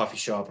to a coffee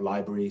shop,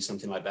 library,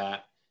 something like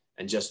that,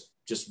 and just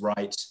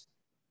write.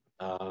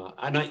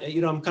 And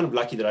I'm kind of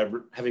lucky that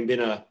having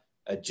been a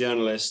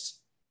journalist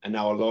and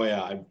now a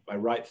lawyer, I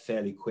write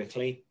fairly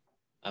quickly.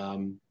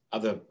 I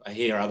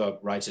hear other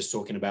writers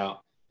talking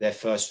about their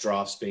first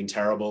drafts being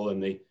terrible,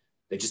 and they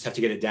just have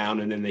to get it down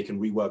and then they can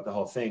rework the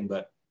whole thing.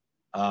 But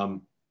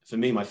for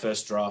me, my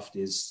first draft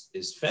is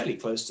fairly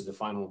close to the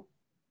final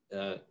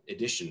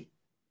edition.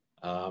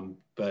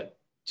 But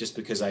just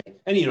because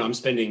I'm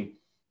spending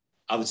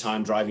other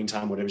time, driving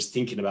time, whatever,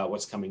 thinking about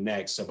what's coming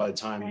next. So by the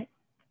time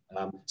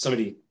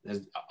Somebody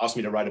has asked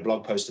me to write a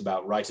blog post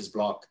about writer's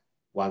block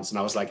once, and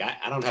I was like,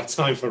 I don't have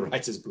time for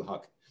writer's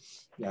block.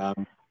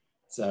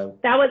 So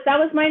that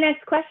was my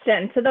next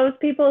question. To those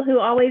people who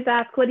always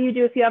ask, what do you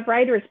do if you have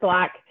writer's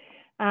block?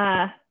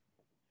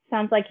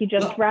 Sounds like you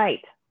just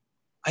write.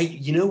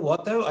 You know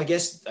what though? I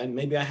guess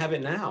maybe I have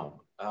it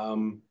now.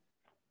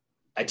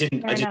 I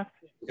didn't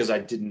because I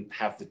didn't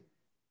have the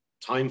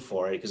time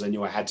for it, because I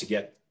knew I had to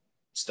get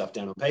stuff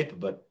down on paper.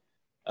 But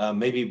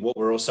maybe what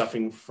we're all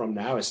suffering from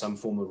now is some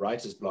form of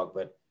writer's block.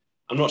 But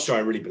I'm not sure I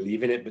really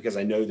believe in it, because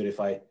I know that if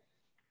I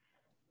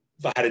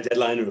had a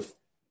deadline, or if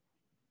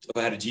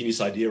I had a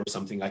genius idea or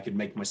something, I could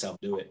make myself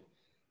do it.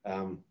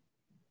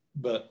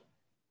 But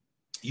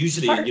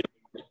usually,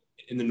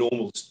 in the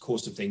normal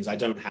course of things, I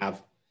don't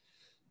have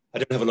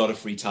a lot of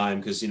free time,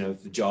 because,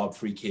 the job,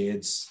 3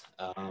 kids,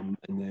 and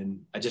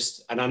then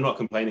I'm not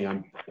complaining.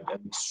 I'm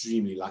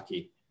extremely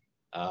lucky,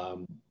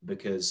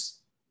 because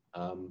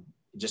I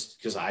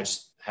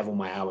just have all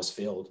my hours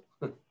filled.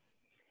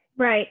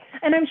 Right.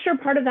 And I'm sure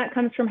part of that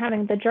comes from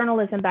having the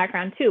journalism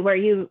background too, where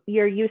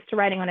you're used to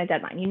writing on a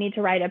deadline. You need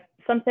to write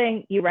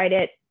something, you write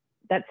it,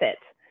 that's it.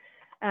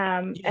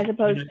 As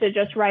opposed to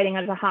just writing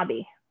as a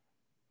hobby.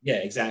 Yeah,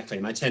 exactly.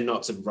 And I tend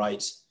not to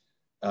write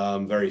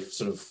very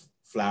sort of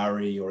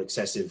flowery or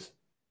excessive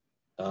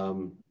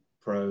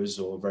prose,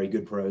 or very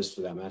good prose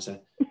for that matter.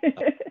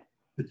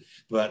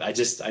 But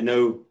I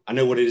know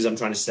what it is I'm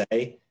trying to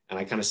say, and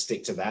I kind of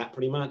stick to that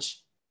pretty much.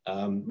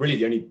 Really,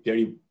 the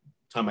only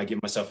time I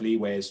give myself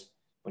leeway is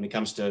when it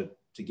comes to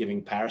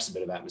giving Paris a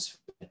bit of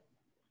atmosphere.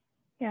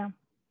 Yeah.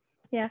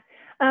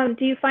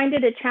 Do you find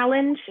it a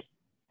challenge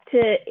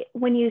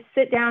when you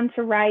sit down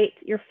to write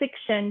your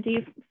fiction, do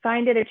you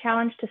find it a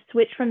challenge to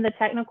switch from the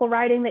technical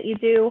writing that you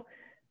do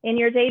in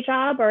your day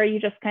job, or you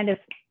just kind of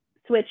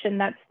switch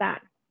and that's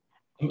that?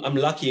 I'm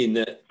lucky in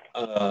that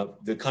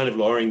the kind of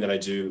lawyering that I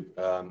do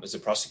as a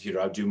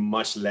prosecutor, I do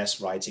much less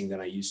writing than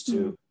I used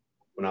to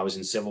when I was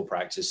in civil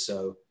practice.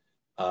 So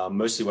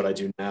mostly what I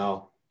do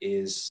now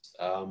is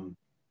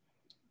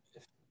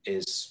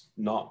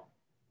not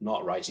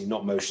writing,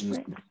 not motions,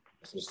 right,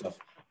 sort of stuff,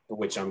 for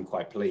which I'm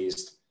quite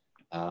pleased.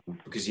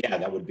 Because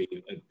that would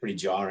be pretty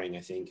jarring, I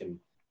think, and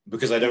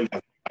because I don't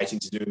have writing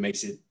to do, it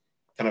makes it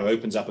kind of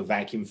opens up a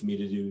vacuum for me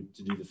to do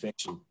the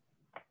fiction.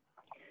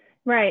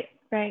 Right.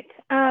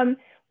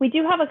 We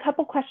do have a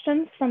couple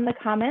questions from the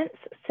comments.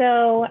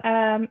 So,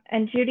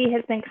 and Judy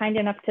has been kind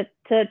enough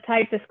to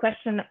type this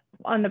question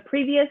on the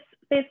previous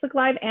Facebook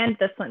Live and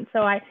this one,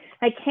 so I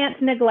can't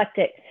neglect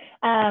it.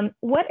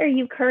 What are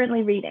you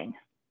currently reading?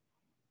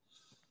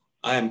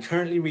 I am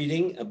currently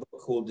reading a book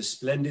called The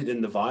Splendid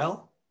and the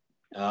Vile.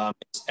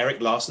 It's Erik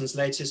Larson's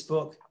latest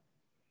book.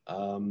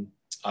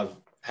 I've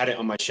had it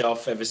on my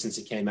shelf ever since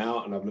it came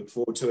out, and I've looked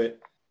forward to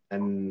it.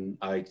 And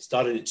I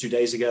started it 2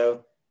 days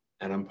ago,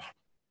 and I'm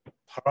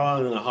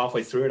probably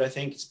halfway through it, I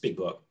think. It's a big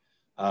book,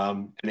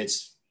 and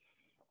it's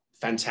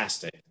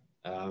fantastic.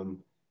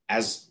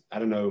 I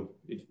don't know,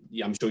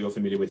 I'm sure you're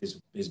familiar with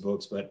his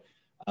books, but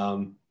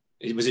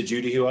was it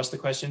Judy who asked the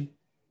question?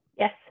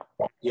 Yes.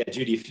 Yeah,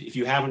 Judy, if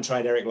you haven't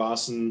tried Erik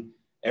Larson,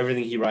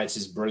 everything he writes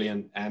is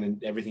brilliant,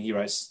 and everything he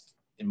writes,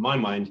 in my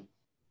mind,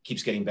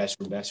 keeps getting better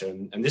and better.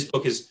 And this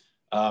book is,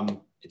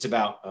 it's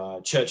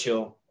about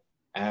Churchill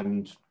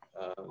and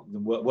the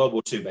World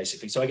War II,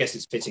 basically. So I guess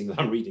it's fitting that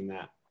I'm reading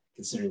that,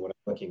 considering what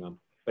I'm working on.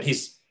 But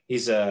he's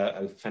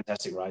a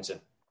fantastic writer.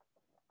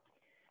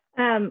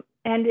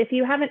 And if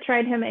you haven't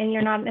tried him and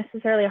you're not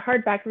necessarily a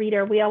hardback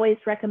reader, we always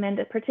recommend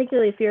it,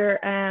 particularly if you're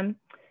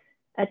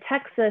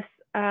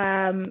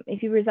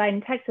if you reside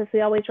in Texas,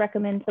 we always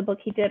recommend the book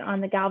he did on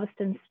the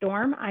Galveston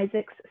storm,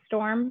 Isaac's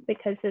Storm,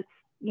 because it's,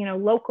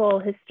 local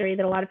history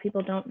that a lot of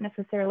people don't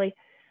necessarily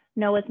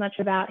know as much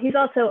about. He's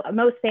also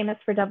most famous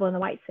for Devil in the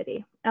White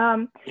City.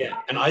 And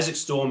Isaac's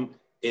Storm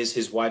is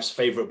his wife's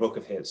favorite book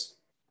of his.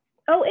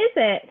 Oh, is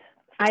it?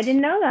 I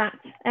didn't know that.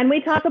 And we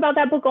talk about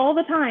that book all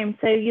the time,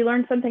 so you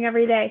learn something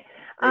every day.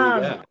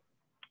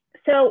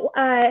 So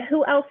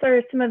who else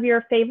are some of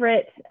your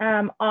favorite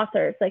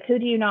authors? Like, who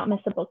do you not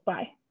miss a book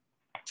by?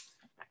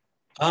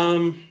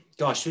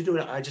 Gosh, who do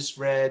I just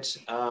read?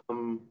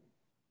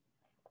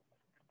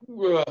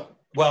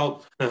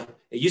 Well, it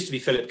used to be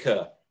Philip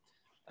Kerr.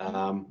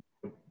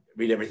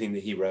 Read everything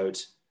that he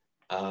wrote.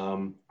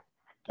 I'm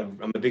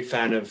a big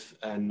fan of,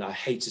 and I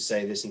hate to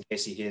say this in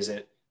case he hears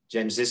it,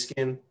 James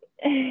Ziskin.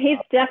 He's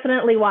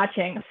definitely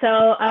watching.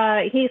 So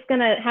he's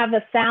going to have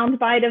a sound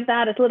bite of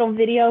that, a little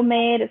video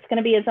made. It's going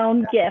to be his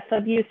own GIF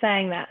of you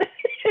saying that.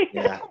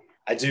 Yeah,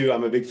 I do.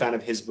 I'm a big fan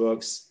of his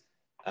books.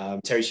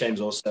 Terry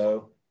Shames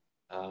also.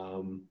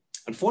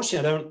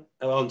 Unfortunately,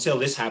 until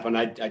this happened,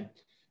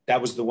 that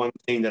was the one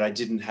thing that I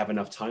didn't have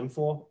enough time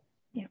for.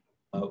 Yeah.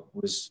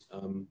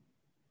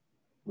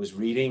 Was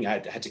reading.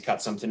 I had to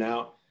cut something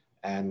out,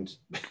 and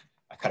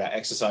I cut out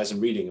exercise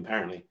and reading,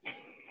 apparently.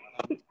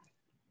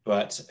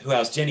 But who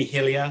else? Jenny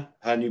Hillier,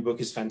 her new book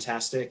is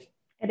fantastic.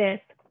 It is.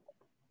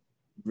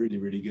 Really,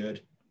 really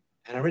good.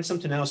 And I read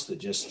something else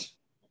that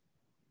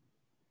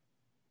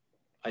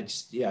I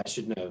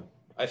should know.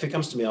 If it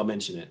comes to me, I'll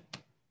mention it.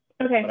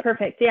 Okay,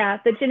 perfect. Yeah,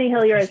 the Ginny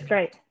Hillier is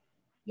great.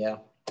 Yeah.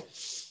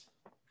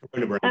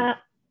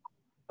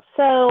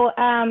 So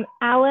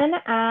Alan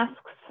asks,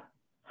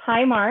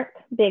 hi, Mark,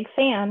 big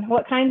fan.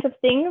 What kinds of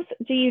things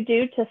do you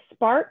do to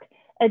spark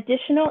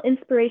additional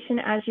inspiration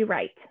as you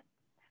write?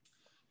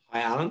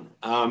 Hi,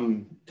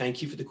 Alan.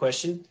 Thank you for the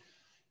question.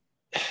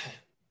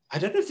 I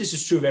don't know if this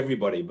is true of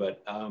everybody,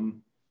 but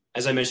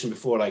as I mentioned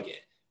before,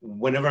 like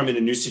whenever I'm in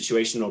a new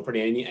situation or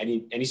pretty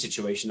any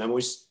situation, I'm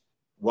always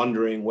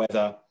wondering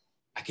whether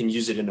I can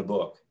use it in a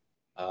book.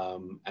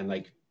 And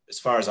like as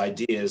far as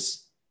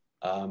ideas,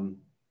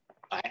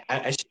 I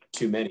actually have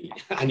too many.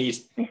 I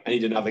need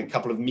another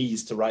couple of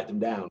me's to write them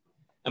down.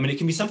 I mean, it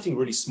can be something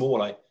really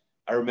small. I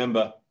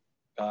remember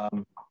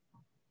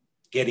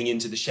getting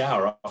into the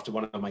shower after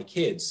one of my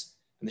kids,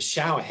 and the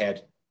shower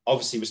head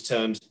obviously was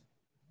turned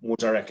more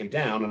directly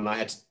down, and I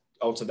had to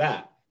alter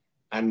that.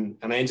 And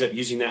I ended up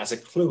using that as a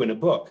clue in a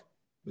book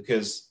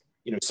because,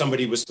 you know,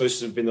 somebody was supposed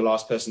to have been the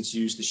last person to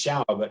use the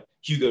shower, but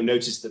Hugo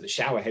noticed that the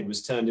shower head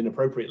was turned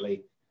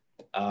inappropriately.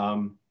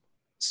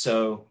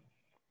 So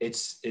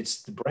it's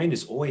the brain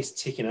is always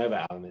ticking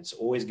over, Alan. It's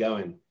always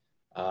going.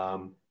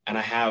 And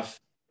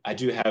I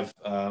do have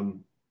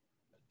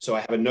so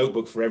I have a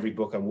notebook for every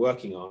book I'm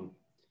working on.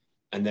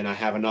 And then I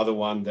have another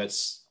one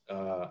that's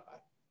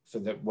for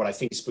what I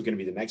think is going to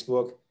be the next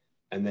book.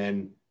 And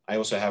then I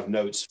also have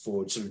notes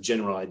for sort of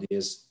general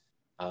ideas.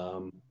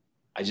 I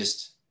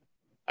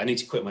need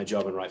to quit my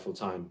job and write full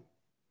time.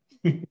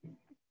 I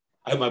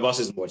hope my boss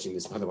isn't watching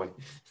this, by the way.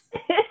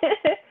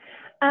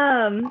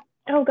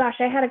 Oh gosh,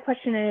 I had a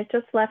question and it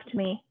just left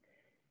me.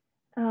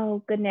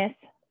 Oh goodness.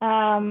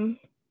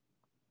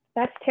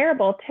 That's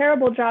terrible.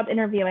 Terrible job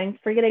interviewing,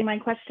 forgetting my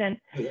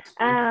question.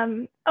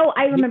 Oh,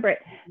 I remember it.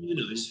 You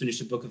know, I just finished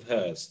a book of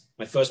hers,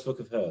 my first book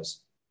of hers,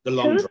 The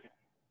Long Drive.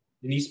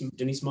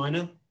 Denise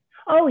Miner.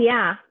 Oh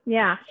yeah,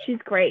 yeah, she's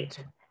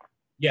great.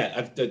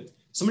 Yeah,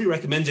 somebody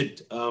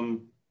recommended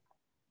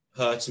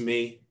her to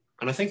me,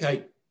 and I think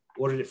I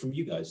ordered it from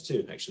you guys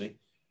too, actually.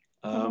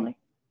 And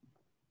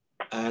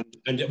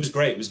it was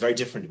great. It was very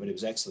different, but it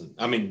was excellent.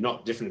 I mean,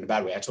 not different in a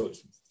bad way. I thought it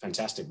was a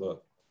fantastic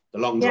book. The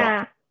Long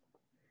Drive.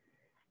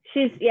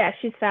 Yeah,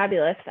 she's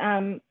fabulous.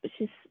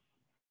 She's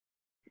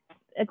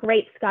a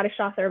great Scottish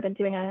author. Been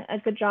doing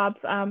a good job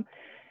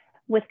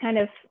with kind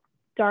of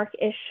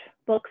dark-ish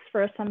books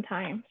for some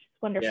time.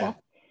 She's wonderful.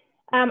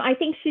 Yeah. I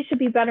think she should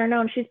be better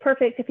known. She's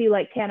perfect if you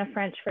like Tana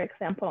French, for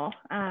example.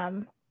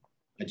 I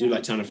do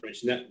like Tana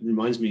French. And that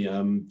reminds me,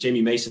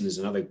 Jamie Mason is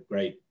another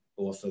great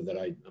author that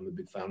I'm a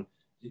big fan.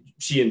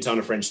 She and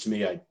Tana French, to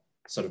me, I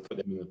sort of put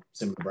them in a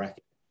similar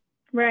bracket.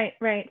 Right,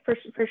 for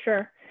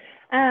sure.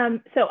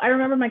 So I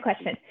remember my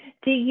question.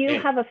 Do you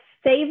have a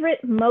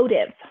favorite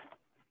motive?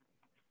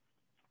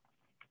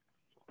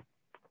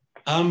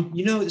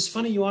 You know, it's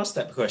funny you asked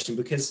that question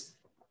because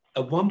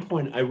at one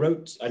point I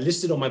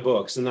listed all my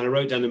books and then I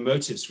wrote down the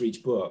motives for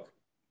each book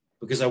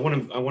because I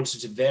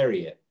wanted to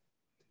vary it.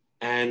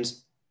 And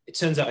it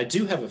turns out I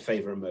do have a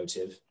favorite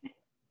motive,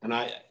 and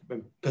I'm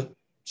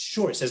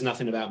sure it says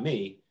nothing about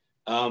me,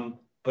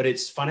 but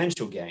it's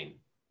financial gain.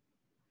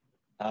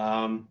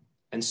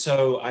 And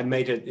so I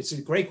it's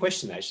a great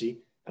question, actually.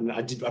 And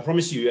I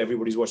promise you,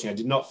 everybody's watching, I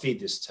did not feed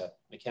this to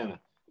McKenna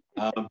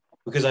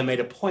because I made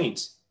a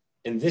point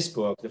in this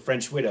book, The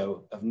French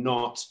Widow, of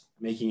not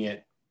making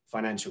it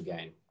financial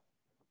gain.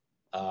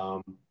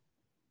 And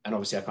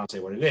obviously I can't say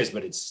what it is,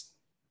 but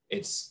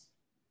it's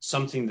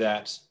something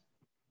that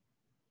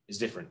is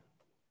different.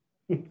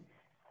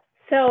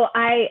 So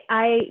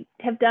I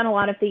have done a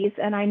lot of these,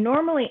 and I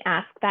normally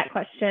ask that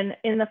question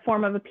in the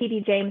form of a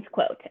P.D. James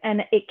quote,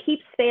 and it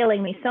keeps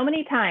failing me so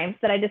many times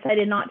that I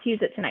decided not to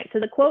use it tonight.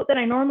 So the quote that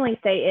I normally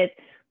say is,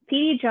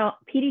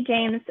 P.D.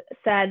 James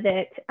said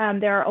that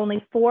there are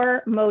only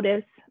 4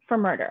 motives for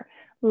murder: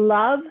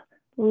 love,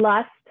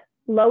 lust,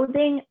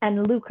 loathing,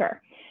 and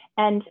lucre.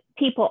 And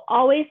people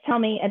always tell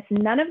me it's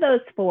none of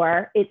those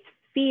 4. It's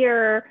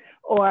fear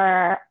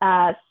or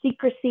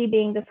secrecy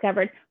being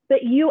discovered.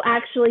 But you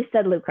actually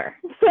said lucre.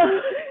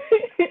 So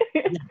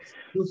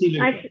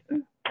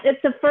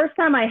it's the first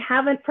time I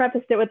haven't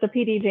prefaced it with the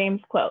P.D.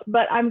 James quote,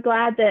 but I'm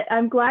glad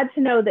to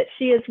know that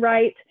she is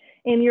right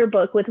in your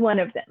book with one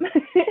of them.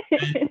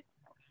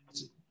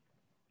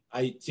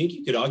 I think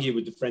you could argue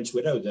with The French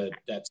Widow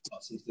that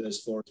slots into those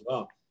 4 as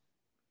well.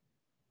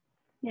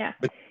 Yeah.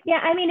 Yeah.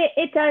 I mean,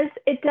 it does.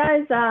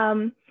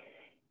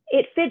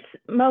 It fits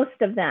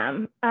most of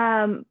them,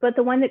 but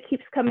the one that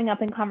keeps coming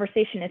up in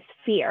conversation is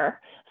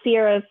fear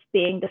of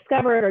being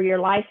discovered or your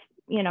life,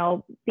 you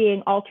know,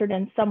 being altered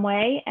in some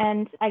way.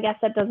 And I guess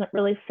that doesn't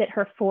really fit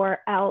her 4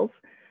 L's.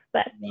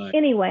 But right.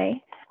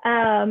 Anyway,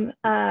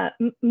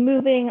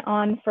 moving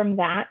on from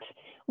that,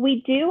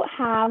 we do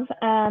have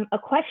a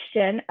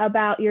question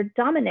about your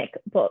Dominic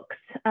books.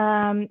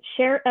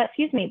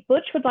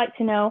 Butch would like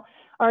to know,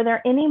 are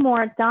there any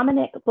more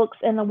Dominic books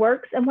in the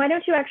works? And why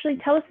don't you actually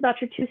tell us about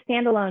your 2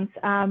 standalones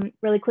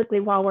really quickly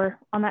while we're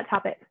on that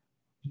topic?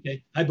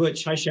 Okay. Hi,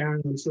 Butch. Hi,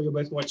 Sharon. I'm sure you're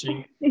both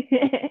watching.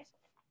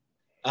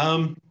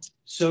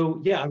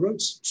 So, yeah, I wrote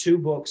 2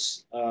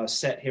 books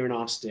set here in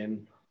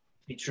Austin.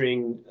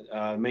 featuring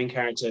a main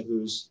character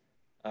who's,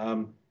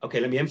 okay,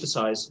 let me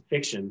emphasize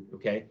fiction,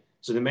 okay?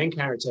 So the main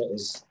character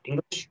is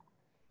English.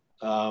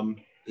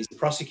 He's a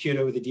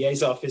prosecutor with the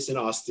DA's office in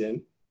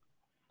Austin,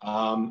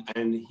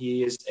 and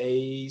he is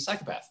a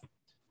psychopath.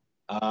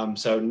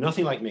 So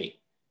nothing like me.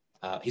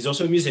 He's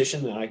also a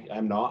musician, and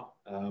I'm not.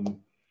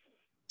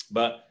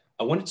 But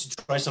I wanted to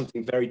try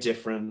something very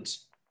different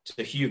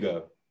to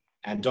Hugo,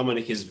 and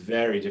Dominic is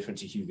very different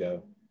to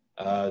Hugo.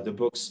 The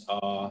books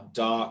are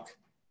dark,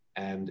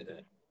 and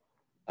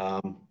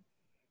I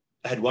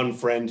had one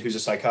friend who's a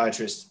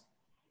psychologist,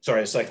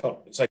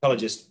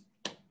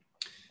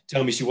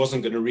 tell me she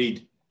wasn't going to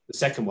read the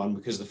second one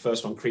because the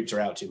first one creeped her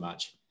out too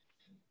much,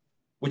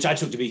 which I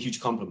took to be a huge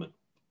compliment.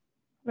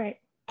 Right.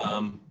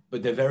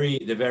 But they're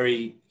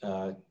very,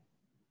 I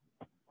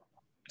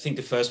think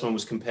the first one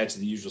was compared to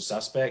The Usual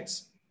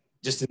Suspects,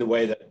 just in the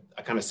way that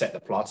I kind of set the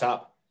plot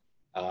up.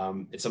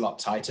 It's a lot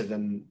tighter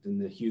than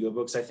the Hugo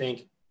books, I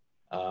think.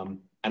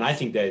 And I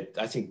think they're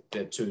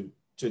two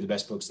of the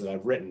best books that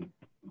I've written.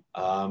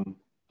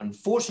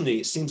 Unfortunately,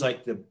 it seems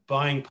like the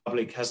buying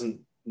public hasn't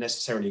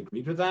necessarily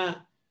agreed with that.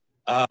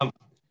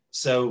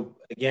 So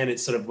again,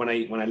 it's sort of when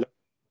I look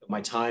at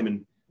my time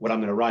and what I'm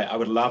going to write, I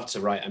would love to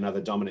write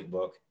another Dominic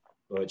book,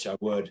 which I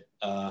would.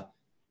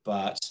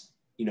 But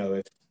you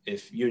know,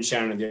 if you and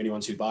Sharon are the only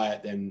ones who buy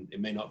it, then it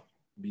may not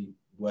be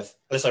worth.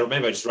 Unless I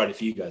remember, I just write it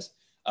for you guys.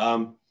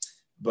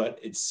 But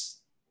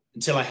it's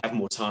until I have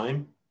more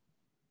time.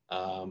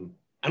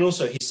 And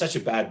also, he's such a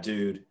bad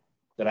dude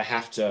that I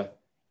have to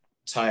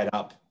tie it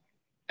up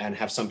and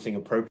have something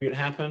appropriate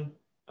happen.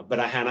 But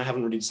I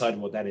haven't really decided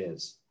what that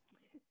is.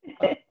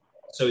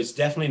 So it's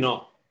definitely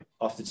not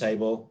off the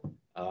table.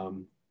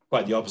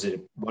 Quite the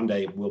opposite. One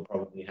day it will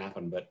probably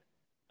happen, but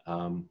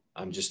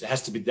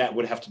that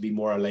would have to be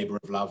more a labor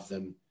of love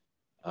than,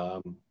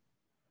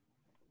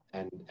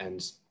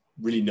 and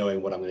really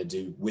knowing what I'm going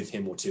to do with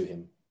him or to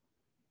him.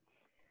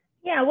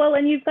 Yeah, well,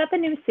 and you've got the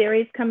new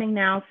series coming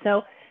now,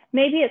 so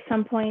maybe at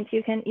some point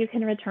you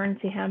can return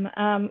to him.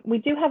 We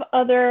do have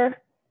other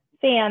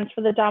fans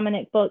for the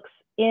Dominic books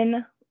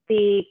in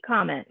the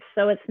comments,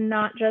 so it's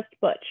not just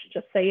Butch,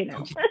 just so you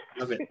know.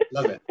 Okay.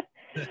 Love it.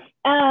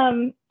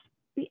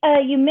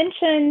 You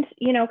mentioned,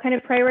 kind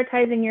of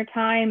prioritizing your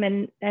time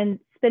and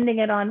spending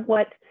it on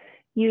what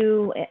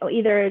you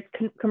either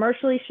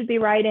commercially should be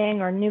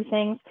writing or new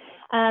things.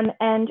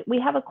 And we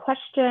have a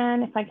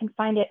question, if I can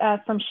find it,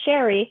 from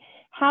Sherry.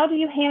 How do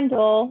you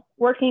handle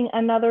working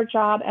another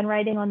job and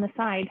writing on the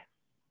side?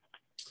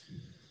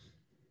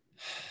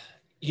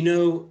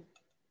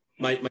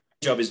 My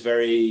job is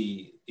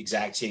very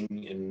exacting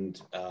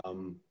and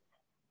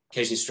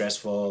occasionally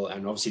stressful,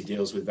 and obviously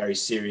deals with very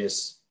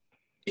serious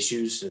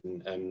issues,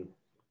 and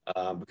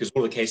because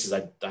all the cases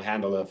I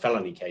handle are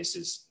felony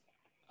cases,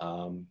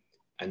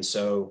 and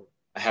so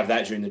I have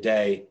that during the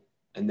day.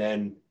 And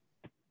then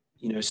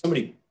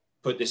somebody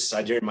put this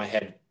idea in my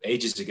head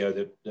ages ago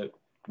that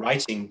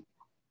writing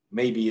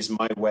maybe is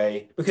my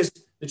way, because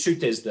the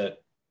truth is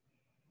that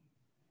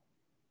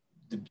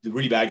the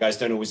really bad guys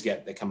don't always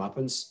get their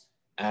comeuppance,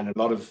 and a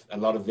lot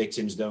of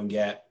victims don't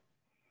get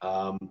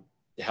the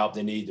help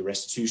they need, the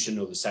restitution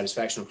or the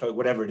satisfaction or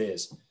whatever it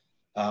is.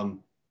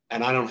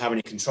 And I don't have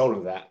any control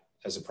of that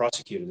as a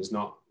prosecutor. There's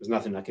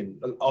nothing I can.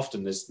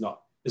 Often there's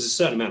a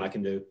certain amount I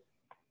can do,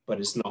 but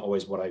it's not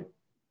always what I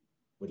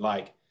would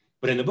like.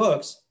 But in the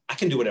books, I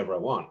can do whatever I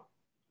want.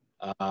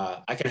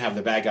 I can have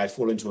the bad guy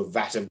fall into a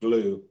vat of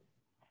glue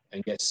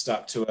and get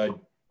stuck to a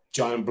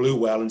giant blue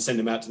whale and send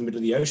him out to the middle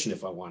of the ocean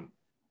if I want.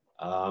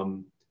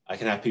 I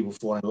can have people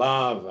fall in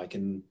love. I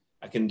can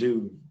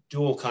do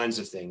all kinds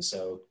of things.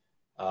 So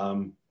I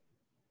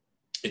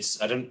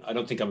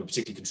don't think I'm a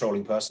particularly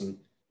controlling person,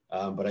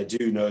 but I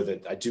do know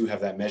that I do have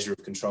that measure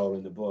of control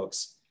in the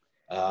books,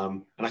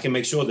 and I can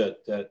make sure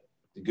that the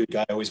good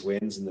guy always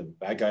wins and the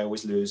bad guy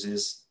always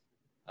loses.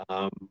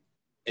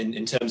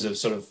 In terms of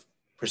sort of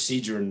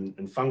procedure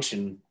and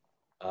function,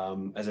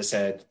 as I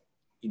said,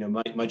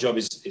 my job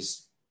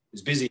is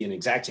busy and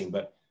exacting,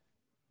 but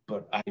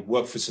I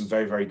work for some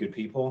very, very good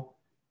people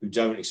who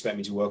don't expect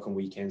me to work on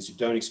weekends, who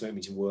don't expect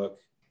me to work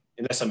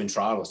unless I'm in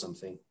trial or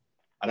something.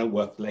 I don't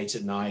work late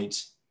at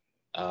night.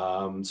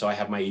 So I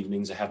have my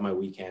evenings, I have my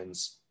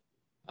weekends.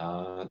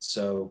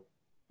 So,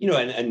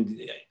 and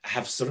I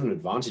have sort of an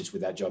advantage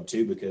with that job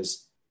too,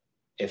 because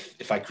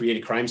if I create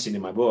a crime scene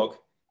in my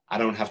book, I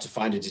don't have to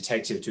find a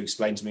detective to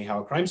explain to me how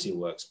a crime scene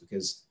works,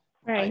 because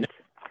right.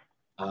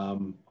 I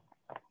know.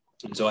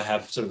 And so I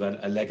have sort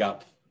of a leg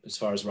up as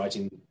far as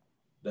writing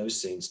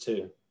those scenes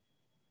too.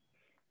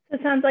 So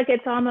it sounds like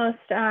it's almost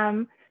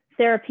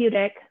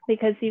therapeutic,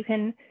 because you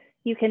can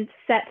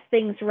set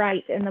things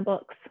right in the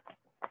books.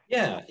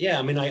 Yeah.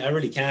 I mean, I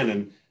really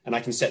can, and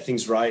I can set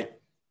things right,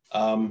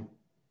 and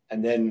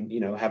then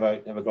have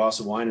a glass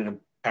of wine in a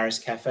Paris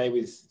cafe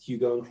with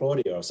Hugo and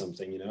Claudia or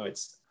something.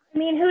 It's. I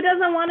mean, who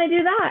doesn't want to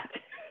do that?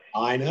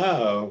 I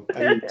know. I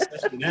mean,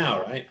 especially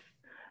now, right?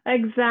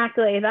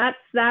 Exactly. That's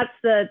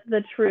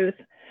the truth.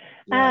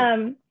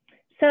 Yeah.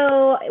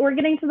 So we're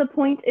getting to the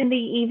point in the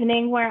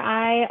evening where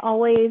I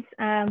always,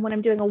 when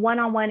I'm doing a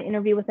one-on-one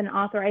interview with an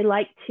author, I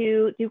like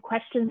to do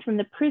questions from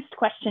the Proust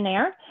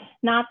questionnaire,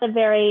 not the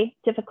very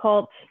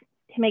difficult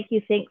to make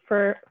you think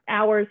for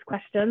hours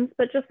questions,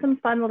 but just some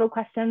fun little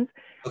questions.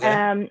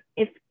 Okay.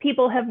 If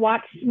people have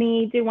watched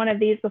me do one of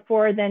these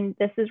before, then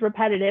this is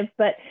repetitive.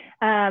 But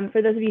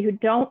for those of you who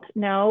don't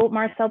know,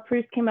 Marcel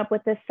Proust came up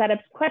with this set of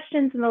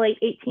questions in the late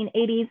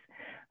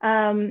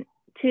 1880s.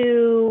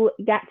 To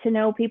get to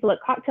know people at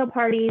cocktail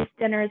parties,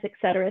 dinners,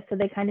 etc. So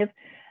they kind of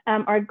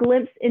are a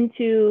glimpse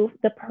into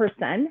the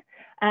person.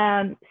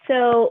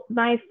 So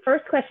my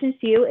first question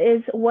to you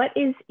is, what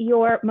is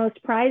your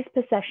most prized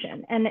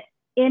possession? And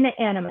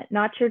inanimate,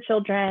 not your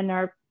children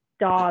or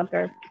dog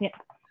or, yeah.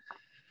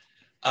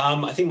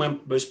 I think my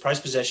most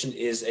prized possession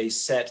is a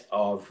set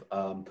of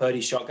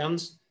Purdy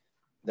shotguns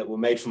that were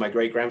made for my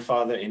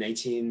great-grandfather in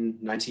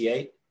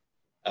 1898.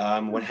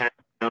 When handed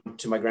down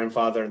to my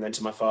grandfather and then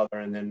to my father,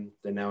 and then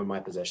they're now in my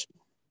possession.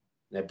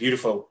 They're a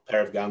beautiful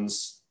pair of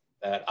guns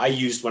that I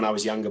used when I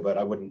was younger, but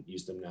I wouldn't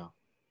use them now.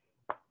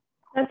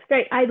 That's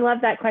great. I love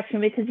that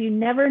question because you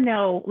never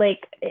know.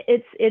 Like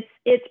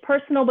it's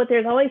personal, but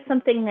there's always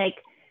something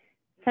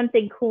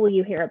cool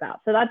you hear about.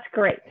 So that's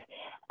great.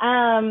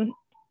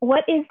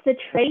 What is the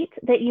trait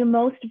that you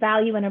most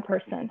value in a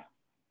person?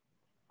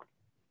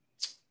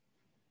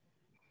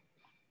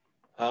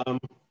 I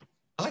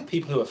like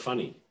people who are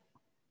funny.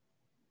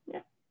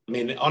 Yeah. I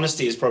mean,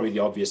 honesty is probably the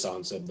obvious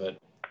answer, but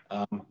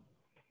I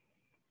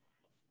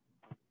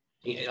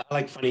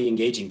like funny,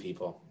 engaging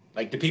people.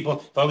 Like the people,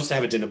 if I was to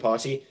have a dinner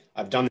party,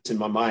 I've done this in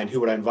my mind, who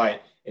would I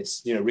invite?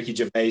 It's, Ricky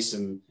Gervais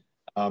and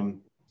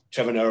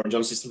Trevor Noah and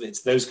John C.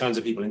 It's those kinds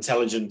of people,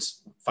 intelligent,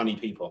 funny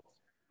people.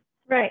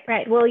 Right.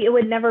 Well, it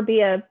would never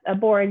be a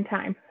boring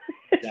time.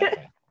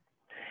 Exactly.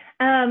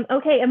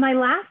 Okay, and my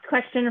last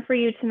question for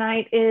you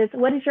tonight is,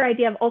 what is your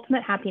idea of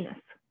ultimate happiness?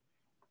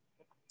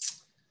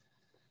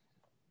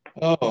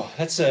 Oh,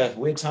 that's a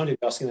weird time to be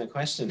asking that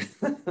question.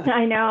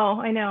 I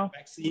know.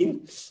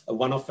 Vaccine, a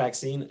one-off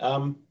vaccine.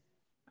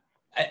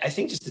 I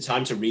think just the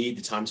time to read,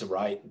 the time to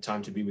write, the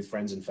time to be with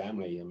friends and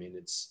family. I mean,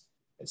 it's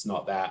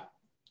not that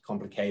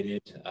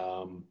complicated.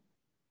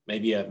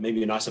 Maybe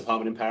a nice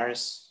apartment in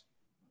Paris.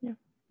 Yeah.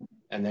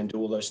 And then do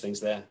all those things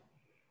there.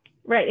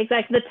 Right,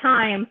 exactly. The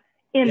time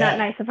in that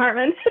nice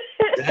apartment.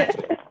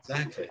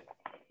 Exactly.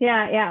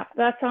 Yeah,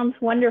 that sounds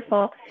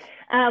wonderful.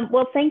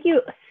 Well, thank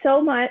you so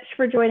much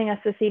for joining us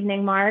this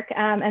evening, Mark.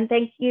 And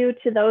thank you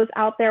to those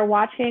out there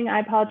watching.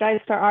 I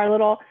apologize for our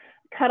little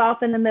cut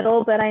off in the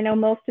middle, but I know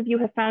most of you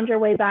have found your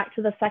way back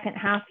to the second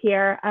half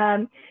here.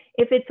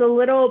 If it's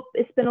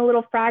been a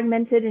little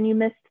fragmented and you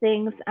missed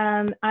things,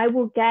 I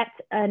will get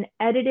an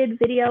edited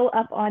video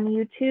up on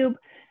YouTube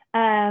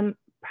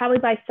probably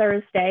by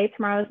Thursday.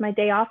 Tomorrow is my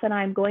day off and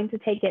I'm going to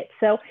take it.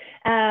 So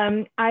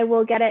I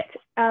will get it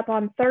up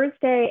on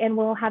Thursday and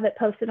we'll have it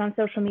posted on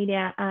social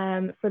media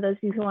for those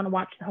of you who want to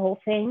watch the whole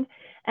thing.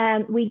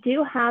 We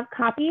do have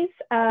copies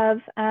of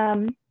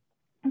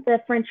The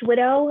French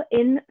Widow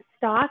in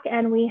stock,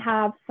 and we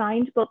have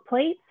signed book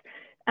plates.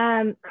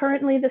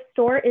 Currently the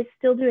store is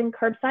still doing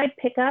curbside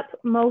pickup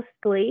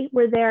mostly.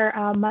 We're there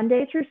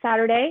Monday through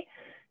Saturday,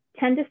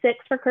 10 to 6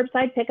 for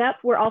curbside pickup.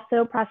 We're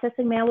also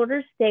processing mail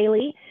orders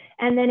daily.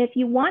 And then if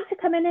you want to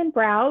come in and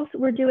browse,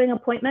 we're doing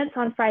appointments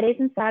on Fridays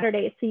and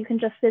Saturdays. So you can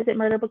just visit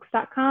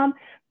murderbooks.com.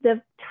 The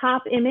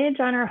top image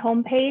on our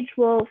homepage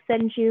will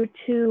send you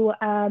to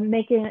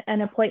making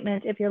an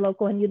appointment if you're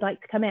local and you'd like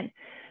to come in.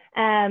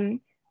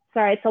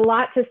 Sorry, it's a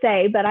lot to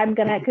say, but I'm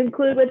going to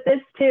conclude with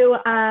this too.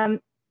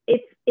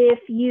 If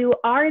you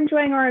are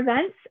enjoying our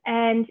events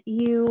and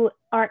you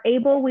are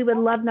able, we would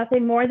love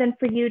nothing more than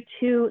for you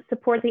to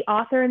support the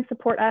author and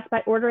support us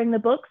by ordering the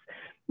books.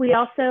 We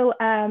also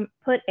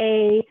put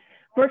a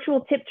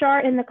virtual tip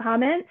jar in the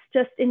comments,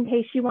 just in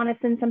case you want to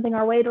send something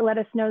our way to let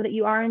us know that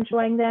you are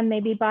enjoying them.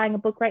 Maybe buying a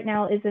book right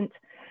now isn't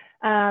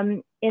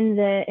in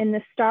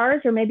the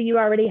stars, or maybe you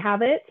already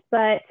have it,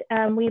 but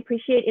we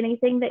appreciate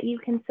anything that you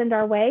can send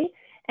our way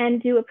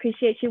and do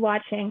appreciate you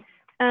watching.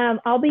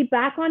 I'll be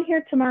back on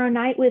here tomorrow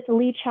night with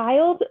Lee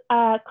Child,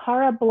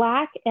 Cara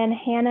Black, and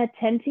Hannah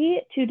Tenty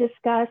to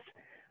discuss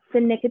the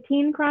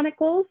Nicotine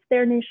Chronicles,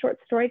 their new short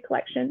story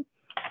collection.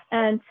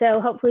 And so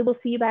hopefully we'll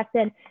see you back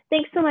then.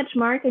 Thanks so much,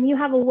 Mark, and you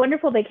have a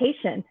wonderful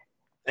vacation.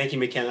 Thank you,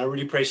 McKenna. I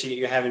really appreciate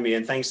you having me,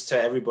 and thanks to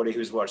everybody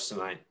who's watched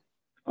tonight.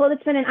 Well,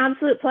 it's been an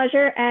absolute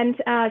pleasure, and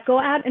go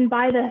out and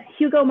buy the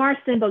Hugo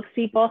Marston books,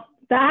 people.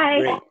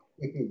 Bye.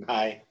 Great.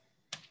 Bye.